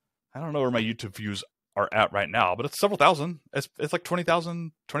don't know where my YouTube views are at right now, but it's several thousand. It's like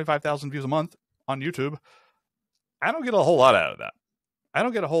 20,000, 25,000 views a month on YouTube. I don't get a whole lot out of that. I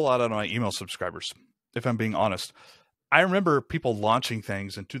don't get a whole lot out of my email subscribers, if I'm being honest. I remember people launching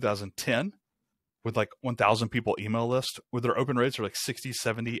things in 2010 with like 1,000 people email list where their open rates are like 60,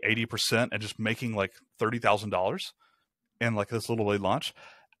 70, 80% and just making like $30,000 in like this little late launch.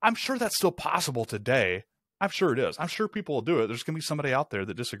 I'm sure that's still possible today. I'm sure it is. I'm sure people will do it. There's going to be somebody out there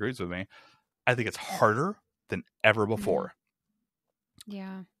that disagrees with me. I think it's harder than ever before.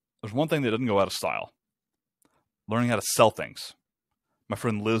 Yeah. There's one thing that doesn't go out of style. Learning how to sell things. my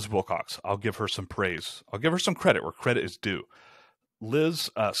friend Liz Wilcox. I'll give her some praise. I'll give her some credit where credit is due.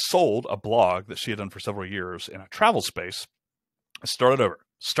 Liz sold a blog that she had done for several years in a travel space.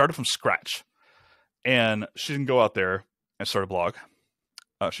 Started from scratch. And she didn't go out there and start a blog.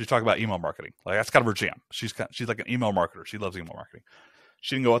 She's talking about email marketing. Like, that's kind of her jam. She's like an email marketer. She loves email marketing.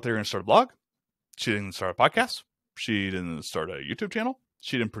 She didn't go out there and start a blog. She didn't start a podcast. She didn't start a YouTube channel.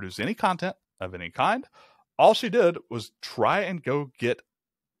 She didn't produce any content of any kind. All she did was try and go get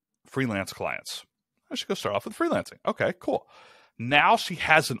freelance clients. I should go start off with freelancing. Okay, cool. Now she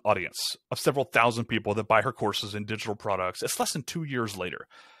has an audience of several thousand people that buy her courses and digital products. It's less than 2 years later.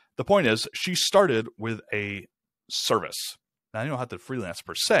 The point is, she started with a service. Now, you don't have to freelance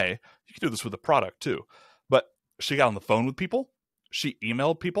per se. You can do this with a product too. But she got on the phone with people. She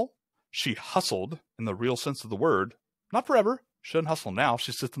emailed people. She hustled in the real sense of the word. Not forever. She doesn't hustle now.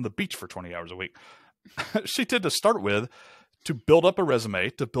 She sits on the beach for 20 hours a week. She did to start with, to build up a resume,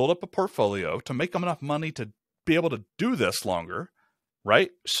 to build up a portfolio, to make them enough money to be able to do this longer, right?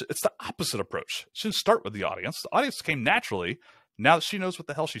 It's the opposite approach. She didn't start with the audience. The audience came naturally now that she knows what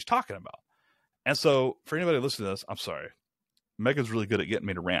the hell she's talking about. And so for anybody listening to this, I'm sorry. Megan's really good at getting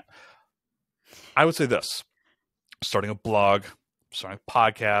me to rant. I would say this: starting a blog, starting a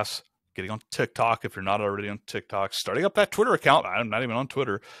podcast, getting on TikTok if you're not already on TikTok, starting up that Twitter account. I'm not even on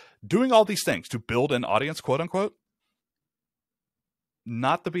Twitter. Doing all these things to build an audience, quote unquote,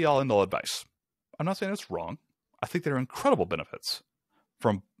 not the be all end all advice. I'm not saying it's wrong. I think there are incredible benefits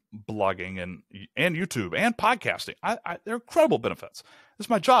from blogging and YouTube and podcasting. There are incredible benefits. It's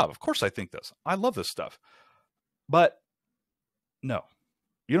my job. Of course I think this. I love this stuff. But no,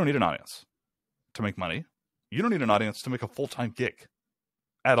 you don't need an audience to make money. You don't need an audience to make a full-time gig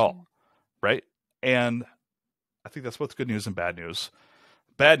at all, right? And I think that's both good news and bad news.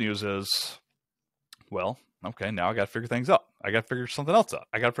 Bad news is, well, okay, now I got to figure things out. I got to figure something else out.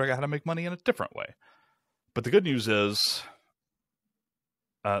 I got to figure out how to make money in a different way. But the good news is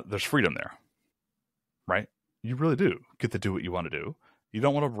there's freedom there, right? You really do get to do what you want to do. You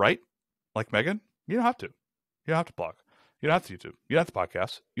don't want to write like Megan? You don't have to. You don't have to blog. You don't have to YouTube. You don't have to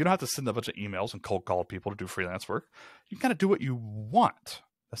podcast. You don't have to send a bunch of emails and cold call people to do freelance work. You kind of do what you want.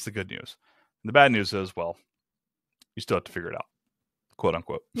 That's the good news. And the bad news is, well, you still have to figure it out, quote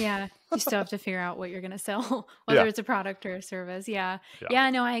unquote. Yeah. You still have to figure out what you're going to sell, whether it's a product or a service. Yeah.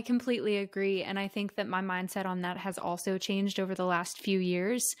 No, I completely agree. And I think that my mindset on that has also changed over the last few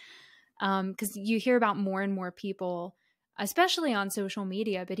years. Because you hear about more and more people, especially on social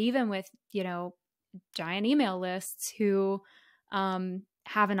media, but even with, giant email lists who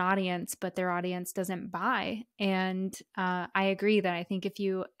have an audience, but their audience doesn't buy. And I agree that I think if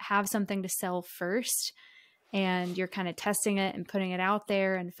you have something to sell first and you're kind of testing it and putting it out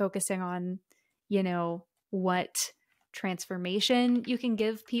there and focusing on, what transformation you can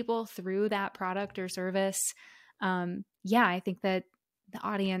give people through that product or service, I think that the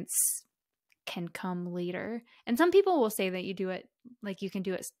audience can come later. And some people will say that you do it, like you can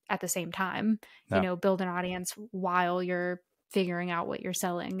do it at the same time, build an audience while you're figuring out what you're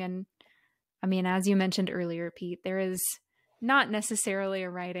selling. And I mean, as you mentioned earlier, Pete, there is not necessarily a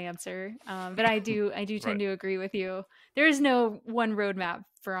right answer. But I do tend to agree with you. There is no one roadmap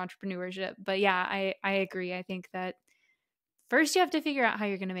for entrepreneurship, but yeah, I agree. I think that first you have to figure out how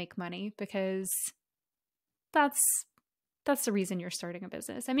you're going to make money, because that's the reason you're starting a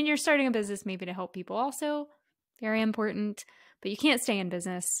business. I mean, you're starting a business maybe to help people also, very important, but you can't stay in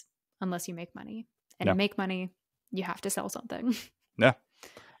business unless you make money. And to make money, you have to sell something. Yeah.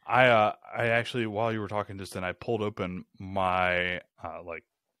 I actually, while you were talking just then, I pulled open my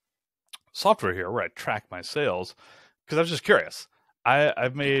software here where I track my sales, because I was just curious.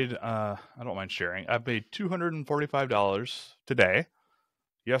 I've made, I don't mind sharing, I've made $245 today.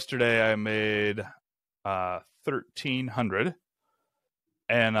 Yesterday I made $1,300,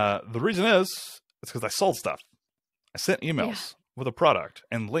 and the reason is it's because I sold stuff. I sent emails with a product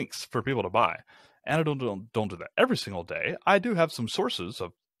and links for people to buy, and I don't do that every single day. I do have some sources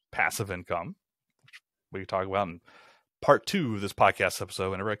of passive income, which we can talk about in part 2 of this podcast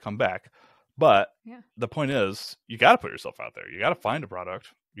episode whenever I come back. But the point is, you got to put yourself out there. You got to find a product.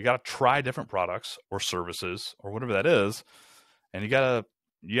 You got to try different products or services or whatever that is, and you got to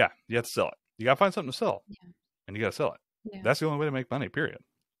you have to sell it. You got to find something to sell, and you got to sell it. Yeah. That's the only way to make money, period.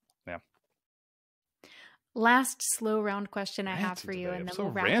 Yeah. Last slow round question I have for you, and then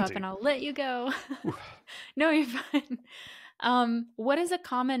we'll wrap up and I'll let you go. No, you're fine. What is a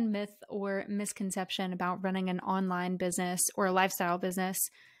common myth or misconception about running an online business or a lifestyle business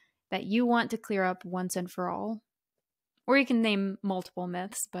that you want to clear up once and for all? Or you can name multiple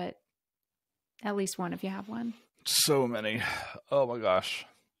myths, but at least one if you have one. So many. Oh my gosh.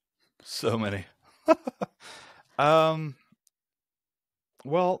 So many.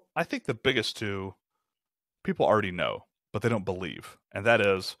 Well, I think the biggest two people already know, but they don't believe. And that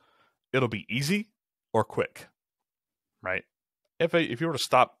is, it'll be easy or quick, right? If you were to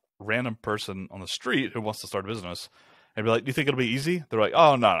stop a random person on the street who wants to start a business and be like, do you think it'll be easy? They're like,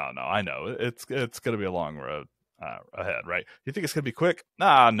 oh, no, I know. It's going to be a long road ahead, right? You think it's going to be quick? No,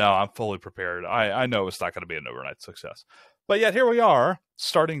 I'm fully prepared. I know it's not going to be an overnight success. But yet here we are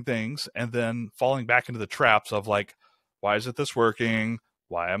starting things and then falling back into the traps of like, why isn't this working?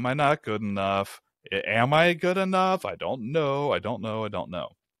 Why am I not good enough? Am I good enough? I don't know.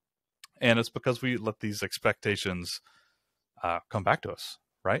 And it's because we let these expectations come back to us,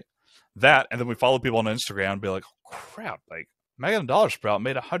 right? That, and then we follow people on Instagram and be like, oh, crap, like Megan and DollarSprout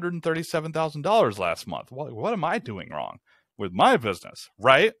made $137,000 last month. What am I doing wrong with my business,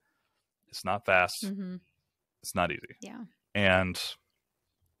 right? It's not fast. Mm-hmm. It's not easy. Yeah. And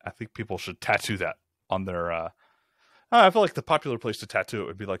I think people should tattoo that on their, I feel like the popular place to tattoo it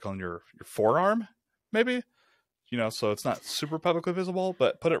would be like on your forearm, maybe, so it's not super publicly visible,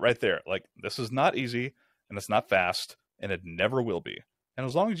 but put it right there. Like, this is not easy and it's not fast and it never will be. And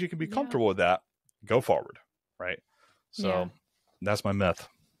as long as you can be comfortable with that, go forward, right? So that's my myth.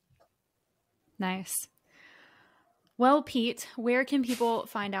 Nice. Well, Pete, where can people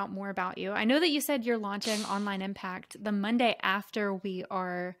find out more about you? I know that you said you're launching Online Impact the Monday after we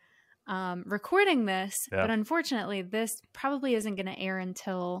are recording this, but unfortunately, this probably isn't going to air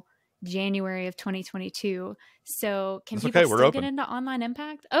until January of 2022. So can people still get into Online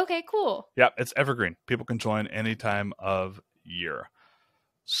Impact? Okay, cool. Yeah, it's evergreen. People can join any time of year.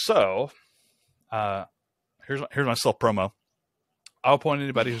 So here's my self promo. I'll point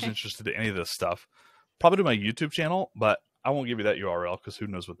anybody who's interested in any of this stuff. Probably to my YouTube channel, but I won't give you that URL because who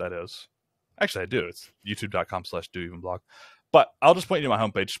knows what that is. Actually, I do. It's youtube.com/doevenblog. But I'll just point you to my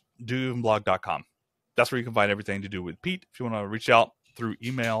homepage, doevenblog.com. That's where you can find everything to do with Pete. If you want to reach out through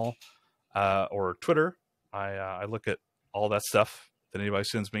email or Twitter, I look at all that stuff that anybody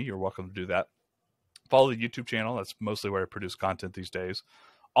sends me. You're welcome to do that. Follow the YouTube channel. That's mostly where I produce content these days.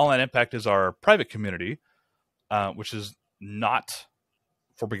 Online Impact is our private community, which is not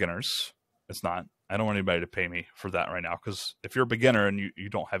for beginners. It's not. I don't want anybody to pay me for that right now, because if you're a beginner and you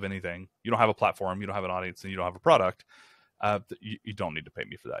don't have anything, you don't have a platform, you don't have an audience, and you don't have a product, you don't need to pay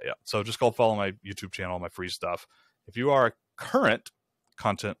me for that yet. So just go follow my YouTube channel, my free stuff. If you are a current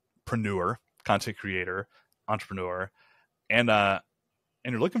content creator, entrepreneur, and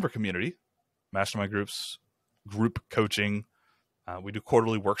you're looking for community, mastermind groups, group coaching, we do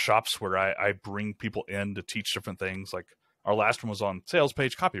quarterly workshops where I bring people in to teach different things. Like our last one was on sales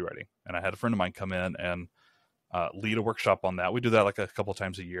page copywriting, and I had a friend of mine come in and lead a workshop on that. We do that like a couple of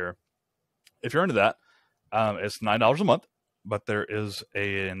times a year. If you're into that, it's $9 a month, but there is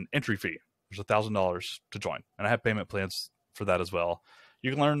an entry fee. There's $1,000 to join, and I have payment plans for that as well.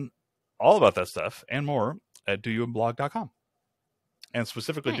 You can learn all about that stuff and more at doevenblog.com, and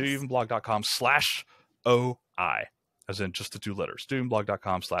specifically doevenblog.com/OI, as in just the two letters,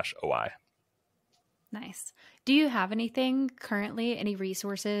 doevenblog.com/OI. Nice. Do you have anything currently, any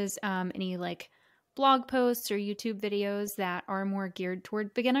resources, any like blog posts or YouTube videos that are more geared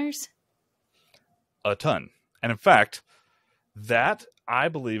toward beginners? A ton. And in fact, that I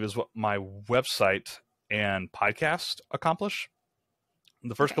believe is what my website and podcast accomplish. In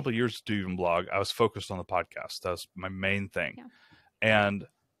the first couple of years of Do Even Blog, I was focused on the podcast. That was my main thing. Yeah. And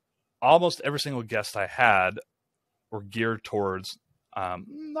almost every single guest I had were geared towards,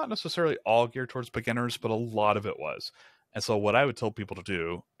 not necessarily all geared towards beginners, but a lot of it was. And so what I would tell people to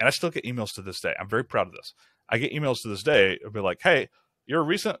do, and I still get emails to this day. I'm very proud of this. I get emails to this day. It'll be like, hey, your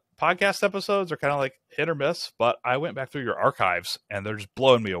recent podcast episodes are kind of like hit or miss, but I went back through your archives and they're just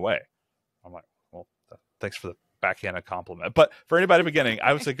blowing me away. I'm like, well, thanks for the backhanded compliment. But for anybody beginning,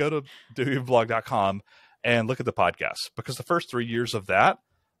 I would say go to doevenblog.com and look at the podcast, because the first 3 years of that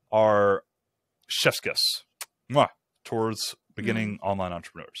are chef's kiss towards beginning online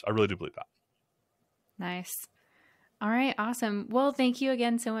entrepreneurs. I really do believe that. Nice. All right. Awesome. Well, thank you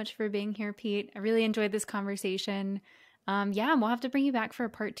again so much for being here, Pete. I really enjoyed this conversation. Yeah, and we'll have to bring you back for a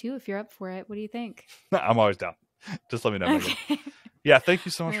part 2 if you're up for it. What do you think? I'm always down. Just let me know. Okay. Yeah, thank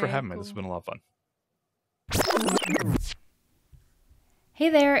you so much for having me. This has been a lot of fun. Hey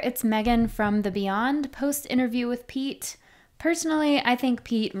there, it's Megan from The Beyond post-interview with Pete. Personally, I think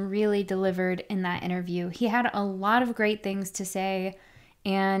Pete really delivered in that interview. He had a lot of great things to say,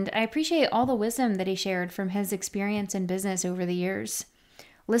 and I appreciate all the wisdom that he shared from his experience in business over the years.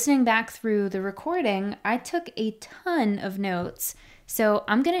 Listening back through the recording, I took a ton of notes, So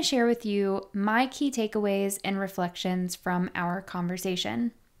I'm going to share with you my key takeaways and reflections from our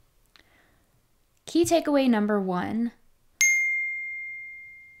conversation. Key takeaway number 1,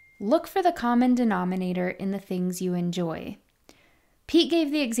 look for the common denominator in the things you enjoy. Pete gave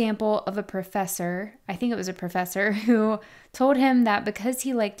the example of a professor, I think it was a professor, who told him that because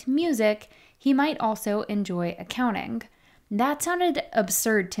he liked music, he might also enjoy accounting. That sounded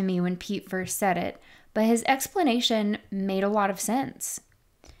absurd to me when Pete first said it, but his explanation made a lot of sense.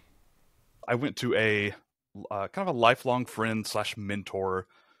 I went to a kind of a lifelong friend / mentor,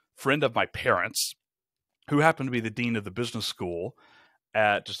 friend of my parents, who happened to be the dean of the business school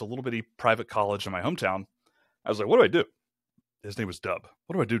at just a little bitty private college in my hometown. I was like, what do I do? His name was Dub.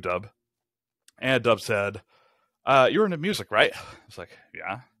 What do I do, Dub? And Dub said, you're into music, right? I was like,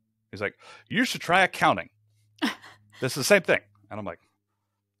 yeah. He's like, you should try accounting. This is the same thing. And I'm like,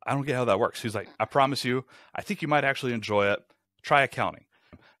 I don't get how that works. He's like, I promise you, I think you might actually enjoy it. Try accounting.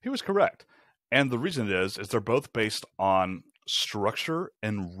 He was correct. And the reason is they're both based on structure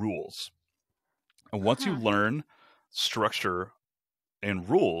and rules. And once you learn structure and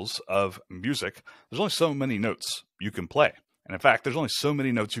rules of music, there's only so many notes you can play. And in fact, there's only so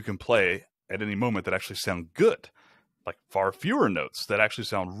many notes you can play at any moment that actually sound good. Like far fewer notes that actually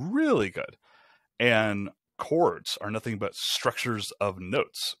sound really good. And chords are nothing but structures of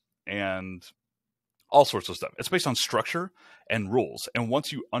notes and all sorts of stuff. It's based on structure and rules. And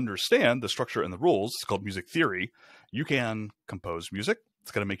once you understand the structure and the rules, it's called music theory, you can compose music.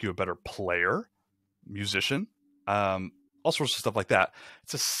 It's going to make you a better player, musician, all sorts of stuff like that.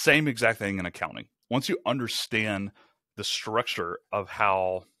 It's the same exact thing in accounting. Once you understand the structure of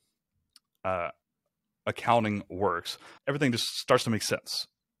how accounting works, everything just starts to make sense.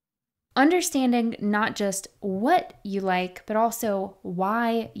 Understanding not just what you like, but also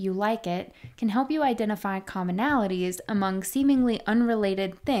why you like it can help you identify commonalities among seemingly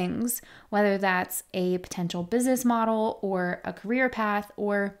unrelated things, whether that's a potential business model or a career path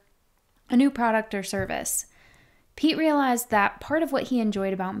or a new product or service. Pete realized that part of what he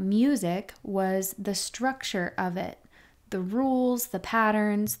enjoyed about music was the structure of it, the rules, the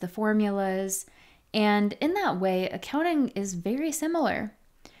patterns, the formulas, and in that way, accounting is very similar.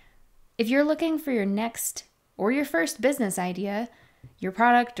 If you're looking for your next or your first business idea, your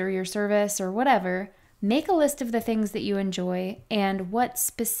product or your service or whatever, make a list of the things that you enjoy and what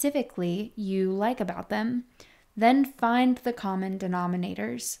specifically you like about them. Then find the common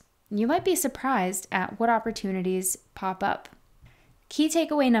denominators. You might be surprised at what opportunities pop up. Key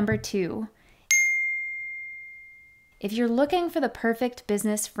takeaway number 2. If you're looking for the perfect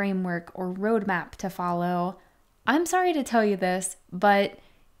business framework or roadmap to follow, I'm sorry to tell you this, but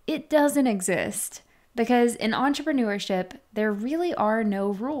it doesn't exist, because in entrepreneurship, there really are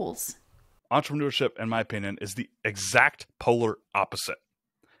no rules. Entrepreneurship, in my opinion, is the exact polar opposite.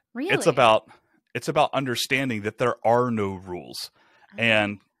 Really? It's about understanding that there are no rules,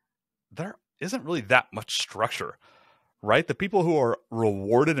 and there isn't really that much structure, right? The people who are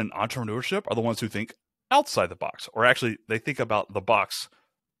rewarded in entrepreneurship are the ones who think outside the box, or actually they think about the box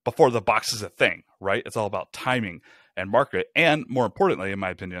before the box is a thing, right? It's all about timing and market, and more importantly, in my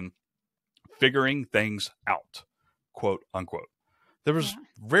opinion, figuring things out, quote unquote. There was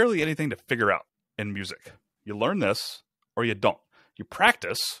rarely anything to figure out in music. You learn this or you don't. You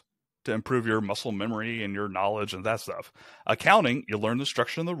practice to improve your muscle memory and your knowledge and that stuff. Accounting, you learn the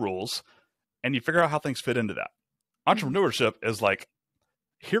structure and the rules, and you figure out how things fit into that. Entrepreneurship is like,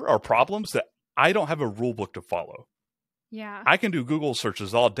 here are problems that I don't have a rule book to follow. Yeah. I can do Google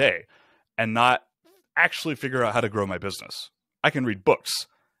searches all day and not actually figure out how to grow my business. I can read books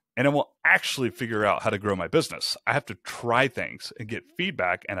and I won't actually figure out how to grow my business. I have to try things and get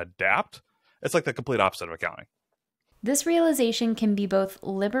feedback and adapt. It's like the complete opposite of accounting. This realization can be both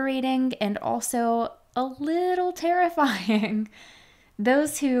liberating and also a little terrifying.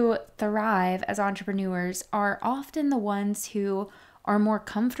 Those who thrive as entrepreneurs are often the ones who are more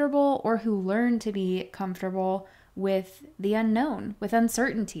comfortable or who learn to be comfortable with the unknown, with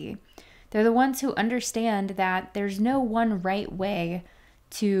uncertainty. They're the ones who understand that there's no one right way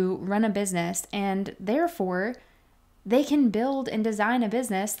to run a business, and therefore they can build and design a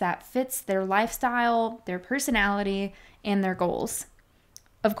business that fits their lifestyle, their personality, and their goals.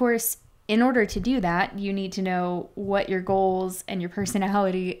 Of course, in order to do that, you need to know what your goals and your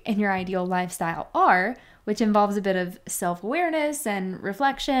personality and your ideal lifestyle are, which involves a bit of self-awareness and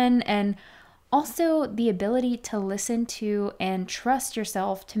reflection, and also the ability to listen to and trust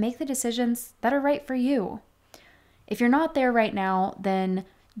yourself to make the decisions that are right for you. If you're not there right now, then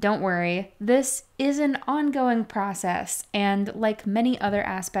don't worry. This is an ongoing process, and like many other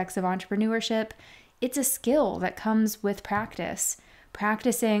aspects of entrepreneurship, it's a skill that comes with practice.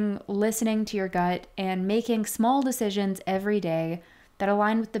 practicing listening to your gut and making small decisions every day that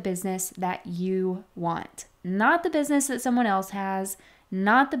align with the business that you want. Not the business that someone else has,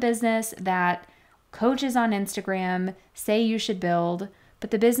 not the business that coaches on Instagram say you should build,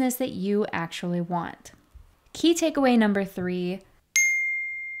 but the business that you actually want. Key takeaway number 3,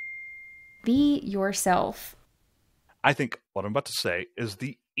 be yourself. I think what I'm about to say is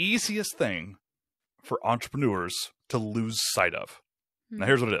the easiest thing for entrepreneurs to lose sight of. Now,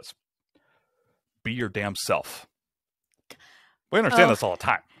 here's what it is. Be your damn self. We understand this all the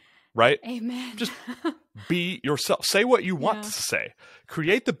time, right? Amen. Just be yourself. Say what you want to say.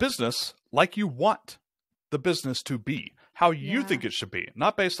 Create the business like you want the business to be, how you think it should be,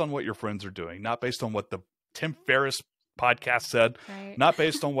 not based on what your friends are doing, not based on what the Tim Ferriss podcast said, not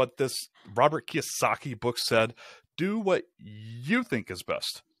based on what this Robert Kiyosaki book said. Do what you think is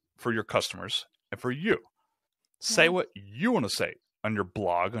best for your customers and for you. Say what you want to say on your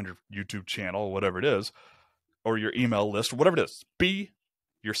blog, on your YouTube channel, whatever it is, or your email list, whatever it is. Be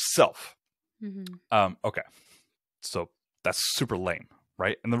yourself. Okay. So that's super lame,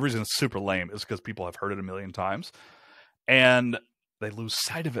 right? And the reason it's super lame is because people have heard it a million times and they lose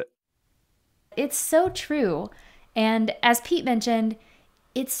sight of it. It's so true. And as Pete mentioned,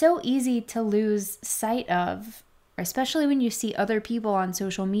 it's so easy to lose sight of, especially when you see other people on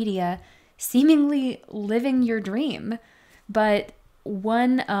social media seemingly living your dream. But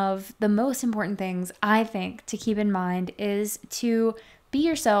one of the most important things I think to keep in mind is to be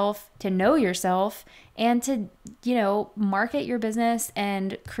yourself, to know yourself, and to, market your business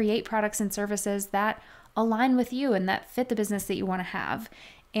and create products and services that align with you and that fit the business that you want to have.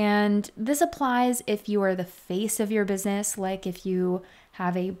 And this applies if you are the face of your business, like if you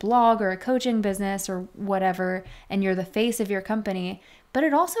have a blog or a coaching business or whatever, and you're the face of your company. But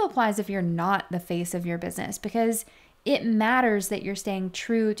it also applies if you're not the face of your business, because it matters that you're staying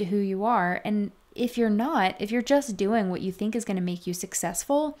true to who you are. And if you're not, if you're just doing what you think is going to make you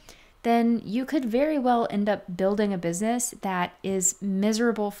successful, then you could very well end up building a business that is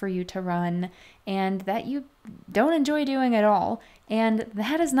miserable for you to run and that you don't enjoy doing at all. And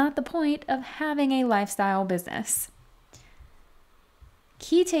that is not the point of having a lifestyle business.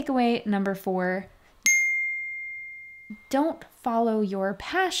 Key takeaway number 4, don't follow your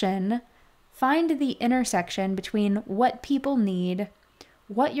passion. Find the intersection between what people need,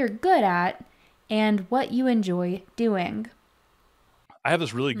 what you're good at, and what you enjoy doing. I have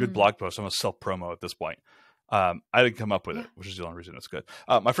this really good blog post. I'm going to self-promo at this point. I didn't come up with it, which is the only reason it's good.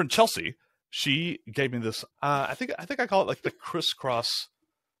 My friend Chelsea, she gave me this, I think I call it like the crisscross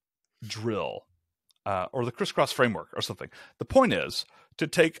drill, or the crisscross framework or something. The point is to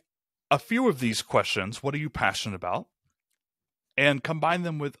take a few of these questions, what are you passionate about, and combine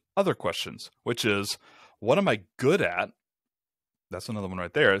them with other questions, which is, what am I good at? That's another one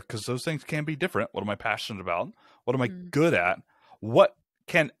right there, because those things can be different. What am I passionate about? What am I good at? What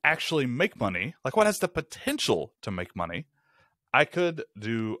can actually make money? Like, what has the potential to make money? I could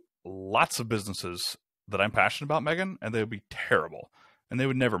do lots of businesses that I'm passionate about, Megan, and they would be terrible. And they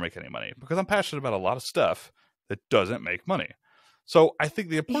would never make any money because I'm passionate about a lot of stuff that doesn't make money. So I think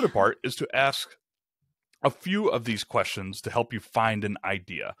the important part is to ask a few of these questions to help you find an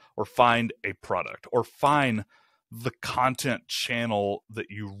idea or find a product or find the content channel that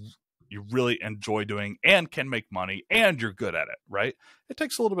you really enjoy doing and can make money and you're good at it, right? It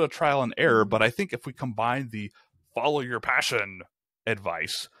takes a little bit of trial and error, but I think if we combine the follow your passion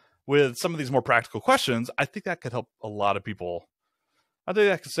advice with some of these more practical questions, I think that could help a lot of people. I think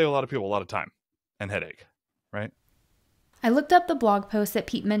that could save a lot of people a lot of time and headache, right? I looked up the blog post that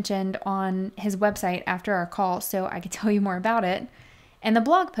Pete mentioned on his website after our call so I could tell you more about it. And the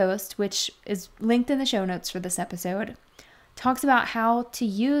blog post, which is linked in the show notes for this episode, talks about how to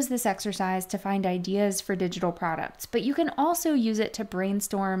use this exercise to find ideas for digital products. But you can also use it to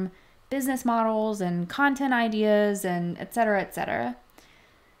brainstorm business models and content ideas and et cetera, et cetera.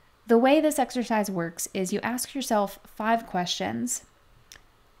 The way this exercise works is you ask yourself 5 questions.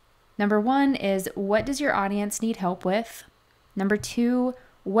 Number 1 is, what does your audience need help with? Number 2,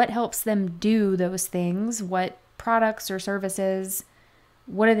 what helps them do those things? What products or services?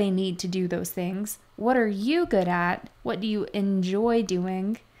 What do they need to do those things? What are you good at? What do you enjoy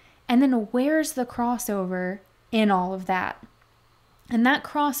doing? And then where's the crossover in all of that? And that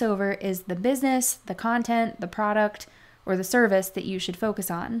crossover is the business, the content, the product, or the service that you should focus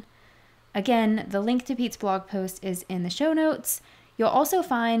on. Again, the link to Pete's blog post is in the show notes. You'll also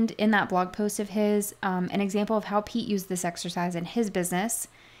find in that blog post of his an example of how Pete used this exercise in his business.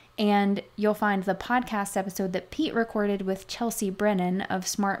 And you'll find the podcast episode that Pete recorded with Chelsea Brennan of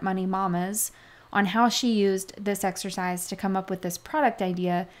Smart Money Mamas on how she used this exercise to come up with this product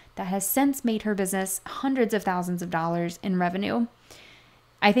idea that has since made her business hundreds of thousands of dollars in revenue.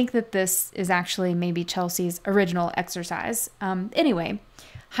 I think that this is actually maybe Chelsea's original exercise. Anyway,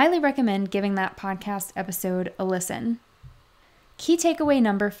 highly recommend giving that podcast episode a listen. Key takeaway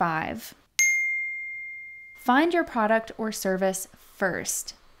number 5. Find your product or service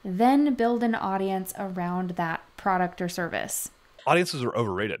first, then build an audience around that product or service. Audiences are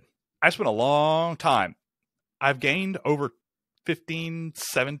overrated. I spent a long time. I've gained over 15,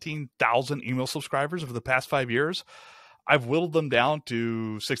 17,000 email subscribers over the past 5 years. I've whittled them down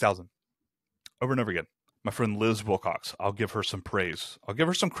to 6,000 over and over again. My friend Liz Wilcox, I'll give her some praise. I'll give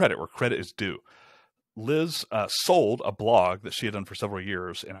her some credit where credit is due. Liz sold a blog that she had done for several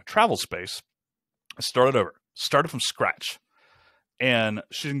years in a travel space. Started from scratch. And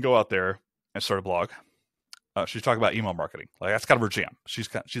she didn't go out there and start a blog. She's talking about email marketing. Like, that's kind of her jam. She's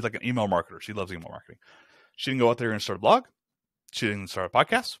like an email marketer. She loves email marketing. She didn't go out there and start a blog. She didn't start a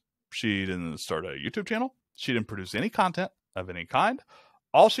podcast. She didn't start a YouTube channel. She didn't produce any content of any kind.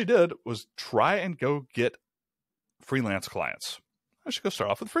 All she did was try and go get freelance clients. I should go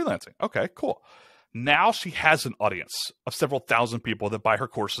start off with freelancing. Okay, cool. Now she has an audience of several thousand people that buy her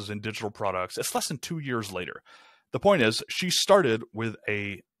courses and digital products. It's less than 2 years later. The point is, she started with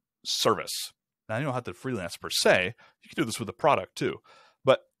a service. Now, you don't have to freelance per se. You can do this with a product too.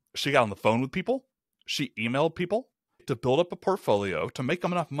 But she got on the phone with people. She emailed people to build up a portfolio, to make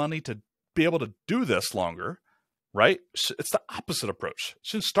them enough money to be able to do this longer, right? It's the opposite approach.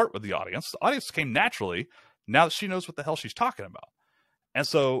 She didn't start with the audience. The audience came naturally now that she knows what the hell she's talking about. And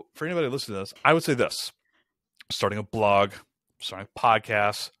so for anybody listening to this, I would say this: starting a blog, starting a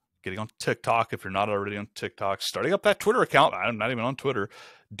podcast, getting on TikTok if you're not already on TikTok, starting up that Twitter account. I'm not even on Twitter.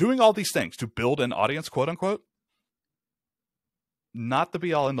 Doing all these things to build an audience, quote unquote, not the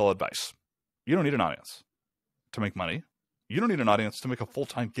be all end all advice. You don't need an audience to make money. You don't need an audience to make a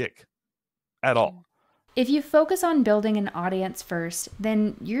full-time gig at all. If you focus on building an audience first,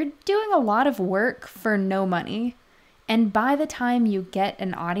 then you're doing a lot of work for no money. And by the time you get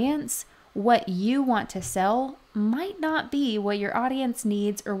an audience, what you want to sell might not be what your audience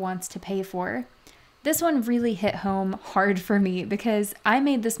needs or wants to pay for. This one really hit home hard for me because I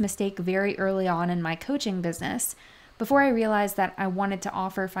made this mistake very early on in my coaching business. Before I realized that I wanted to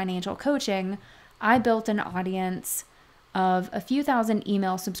offer financial coaching, I built an audience of a few thousand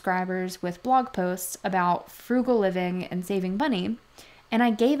email subscribers with blog posts about frugal living and saving money, and I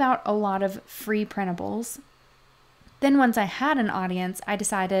gave out a lot of free printables. Then once I had an audience, I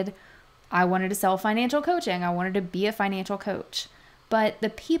decided I wanted to sell financial coaching. I wanted to be a financial coach. But the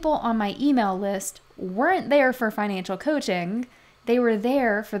people on my email list weren't there for financial coaching. They were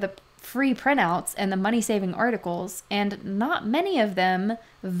there for the free printouts and the money-saving articles, and not many of them,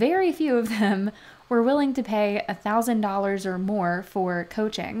 very few of them, were willing to pay $1,000 or more for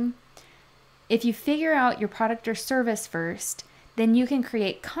coaching. If you figure out your product or service first, then you can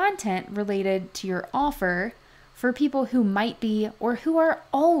create content related to your offer for people who might be or who are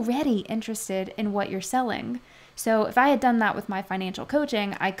already interested in what you're selling. So if I had done that with my financial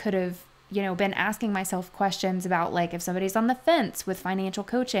coaching, I could have, been asking myself questions about, like, if somebody's on the fence with financial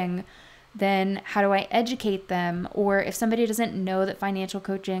coaching, then how do I educate them? Or if somebody doesn't know that financial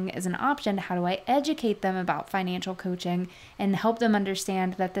coaching is an option, how do I educate them about financial coaching and help them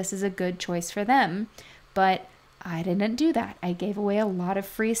understand that this is a good choice for them? But I didn't do that. I gave away a lot of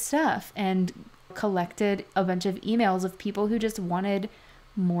free stuff and collected a bunch of emails of people who just wanted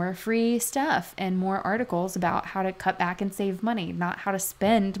more free stuff and more articles about how to cut back and save money, not how to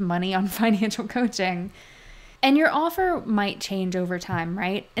spend money on financial coaching. And your offer might change over time,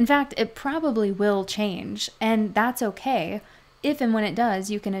 right? In fact, it probably will change, and that's okay. If and when it does,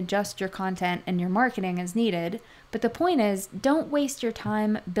 you can adjust your content and your marketing as needed. But the point is, don't waste your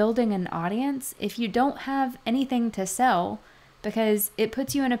time building an audience if you don't have anything to sell, because it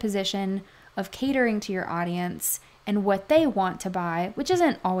puts you in a position of catering to your audience and what they want to buy, which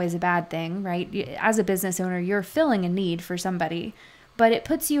isn't always a bad thing, right? As a business owner, you're filling a need for somebody, but it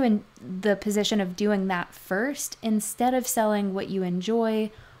puts you in the position of doing that first instead of selling what you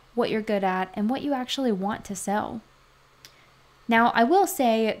enjoy, what you're good at, and what you actually want to sell. Now, I will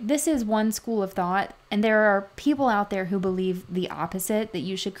say this is one school of thought, and there are people out there who believe the opposite, that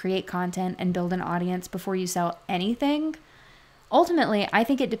you should create content and build an audience before you sell anything. Ultimately, I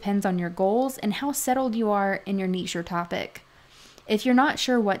think it depends on your goals and how settled you are in your niche or topic. If you're not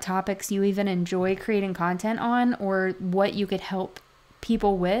sure what topics you even enjoy creating content on or what you could help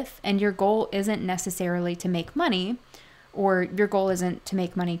people with, and your goal isn't necessarily to make money, or your goal isn't to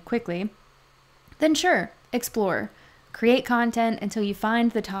make money quickly, then sure, explore. Create content until you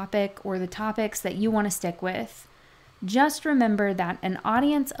find the topic or the topics that you want to stick with. Just remember that an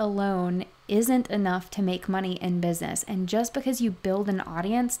audience alone isn't enough to make money in business. And just because you build an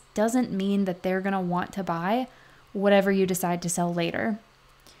audience doesn't mean that they're going to want to buy whatever you decide to sell later.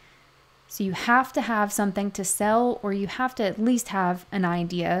 So you have to have something to sell, or you have to at least have an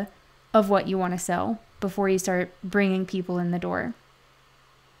idea of what you want to sell before you start bringing people in the door.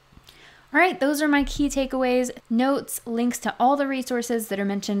 All right, those are my key takeaways. Notes, links to all the resources that are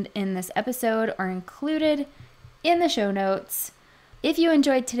mentioned in this episode are included in the show notes. If you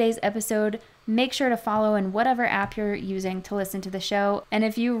enjoyed today's episode, make sure to follow in whatever app you're using to listen to the show. And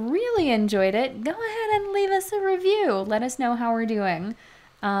if you really enjoyed it, go ahead and leave us a review. Let us know how we're doing.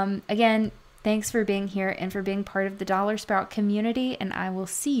 Again, thanks for being here and for being part of the DollarSprout community, and I will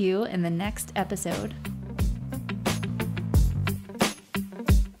see you in the next episode.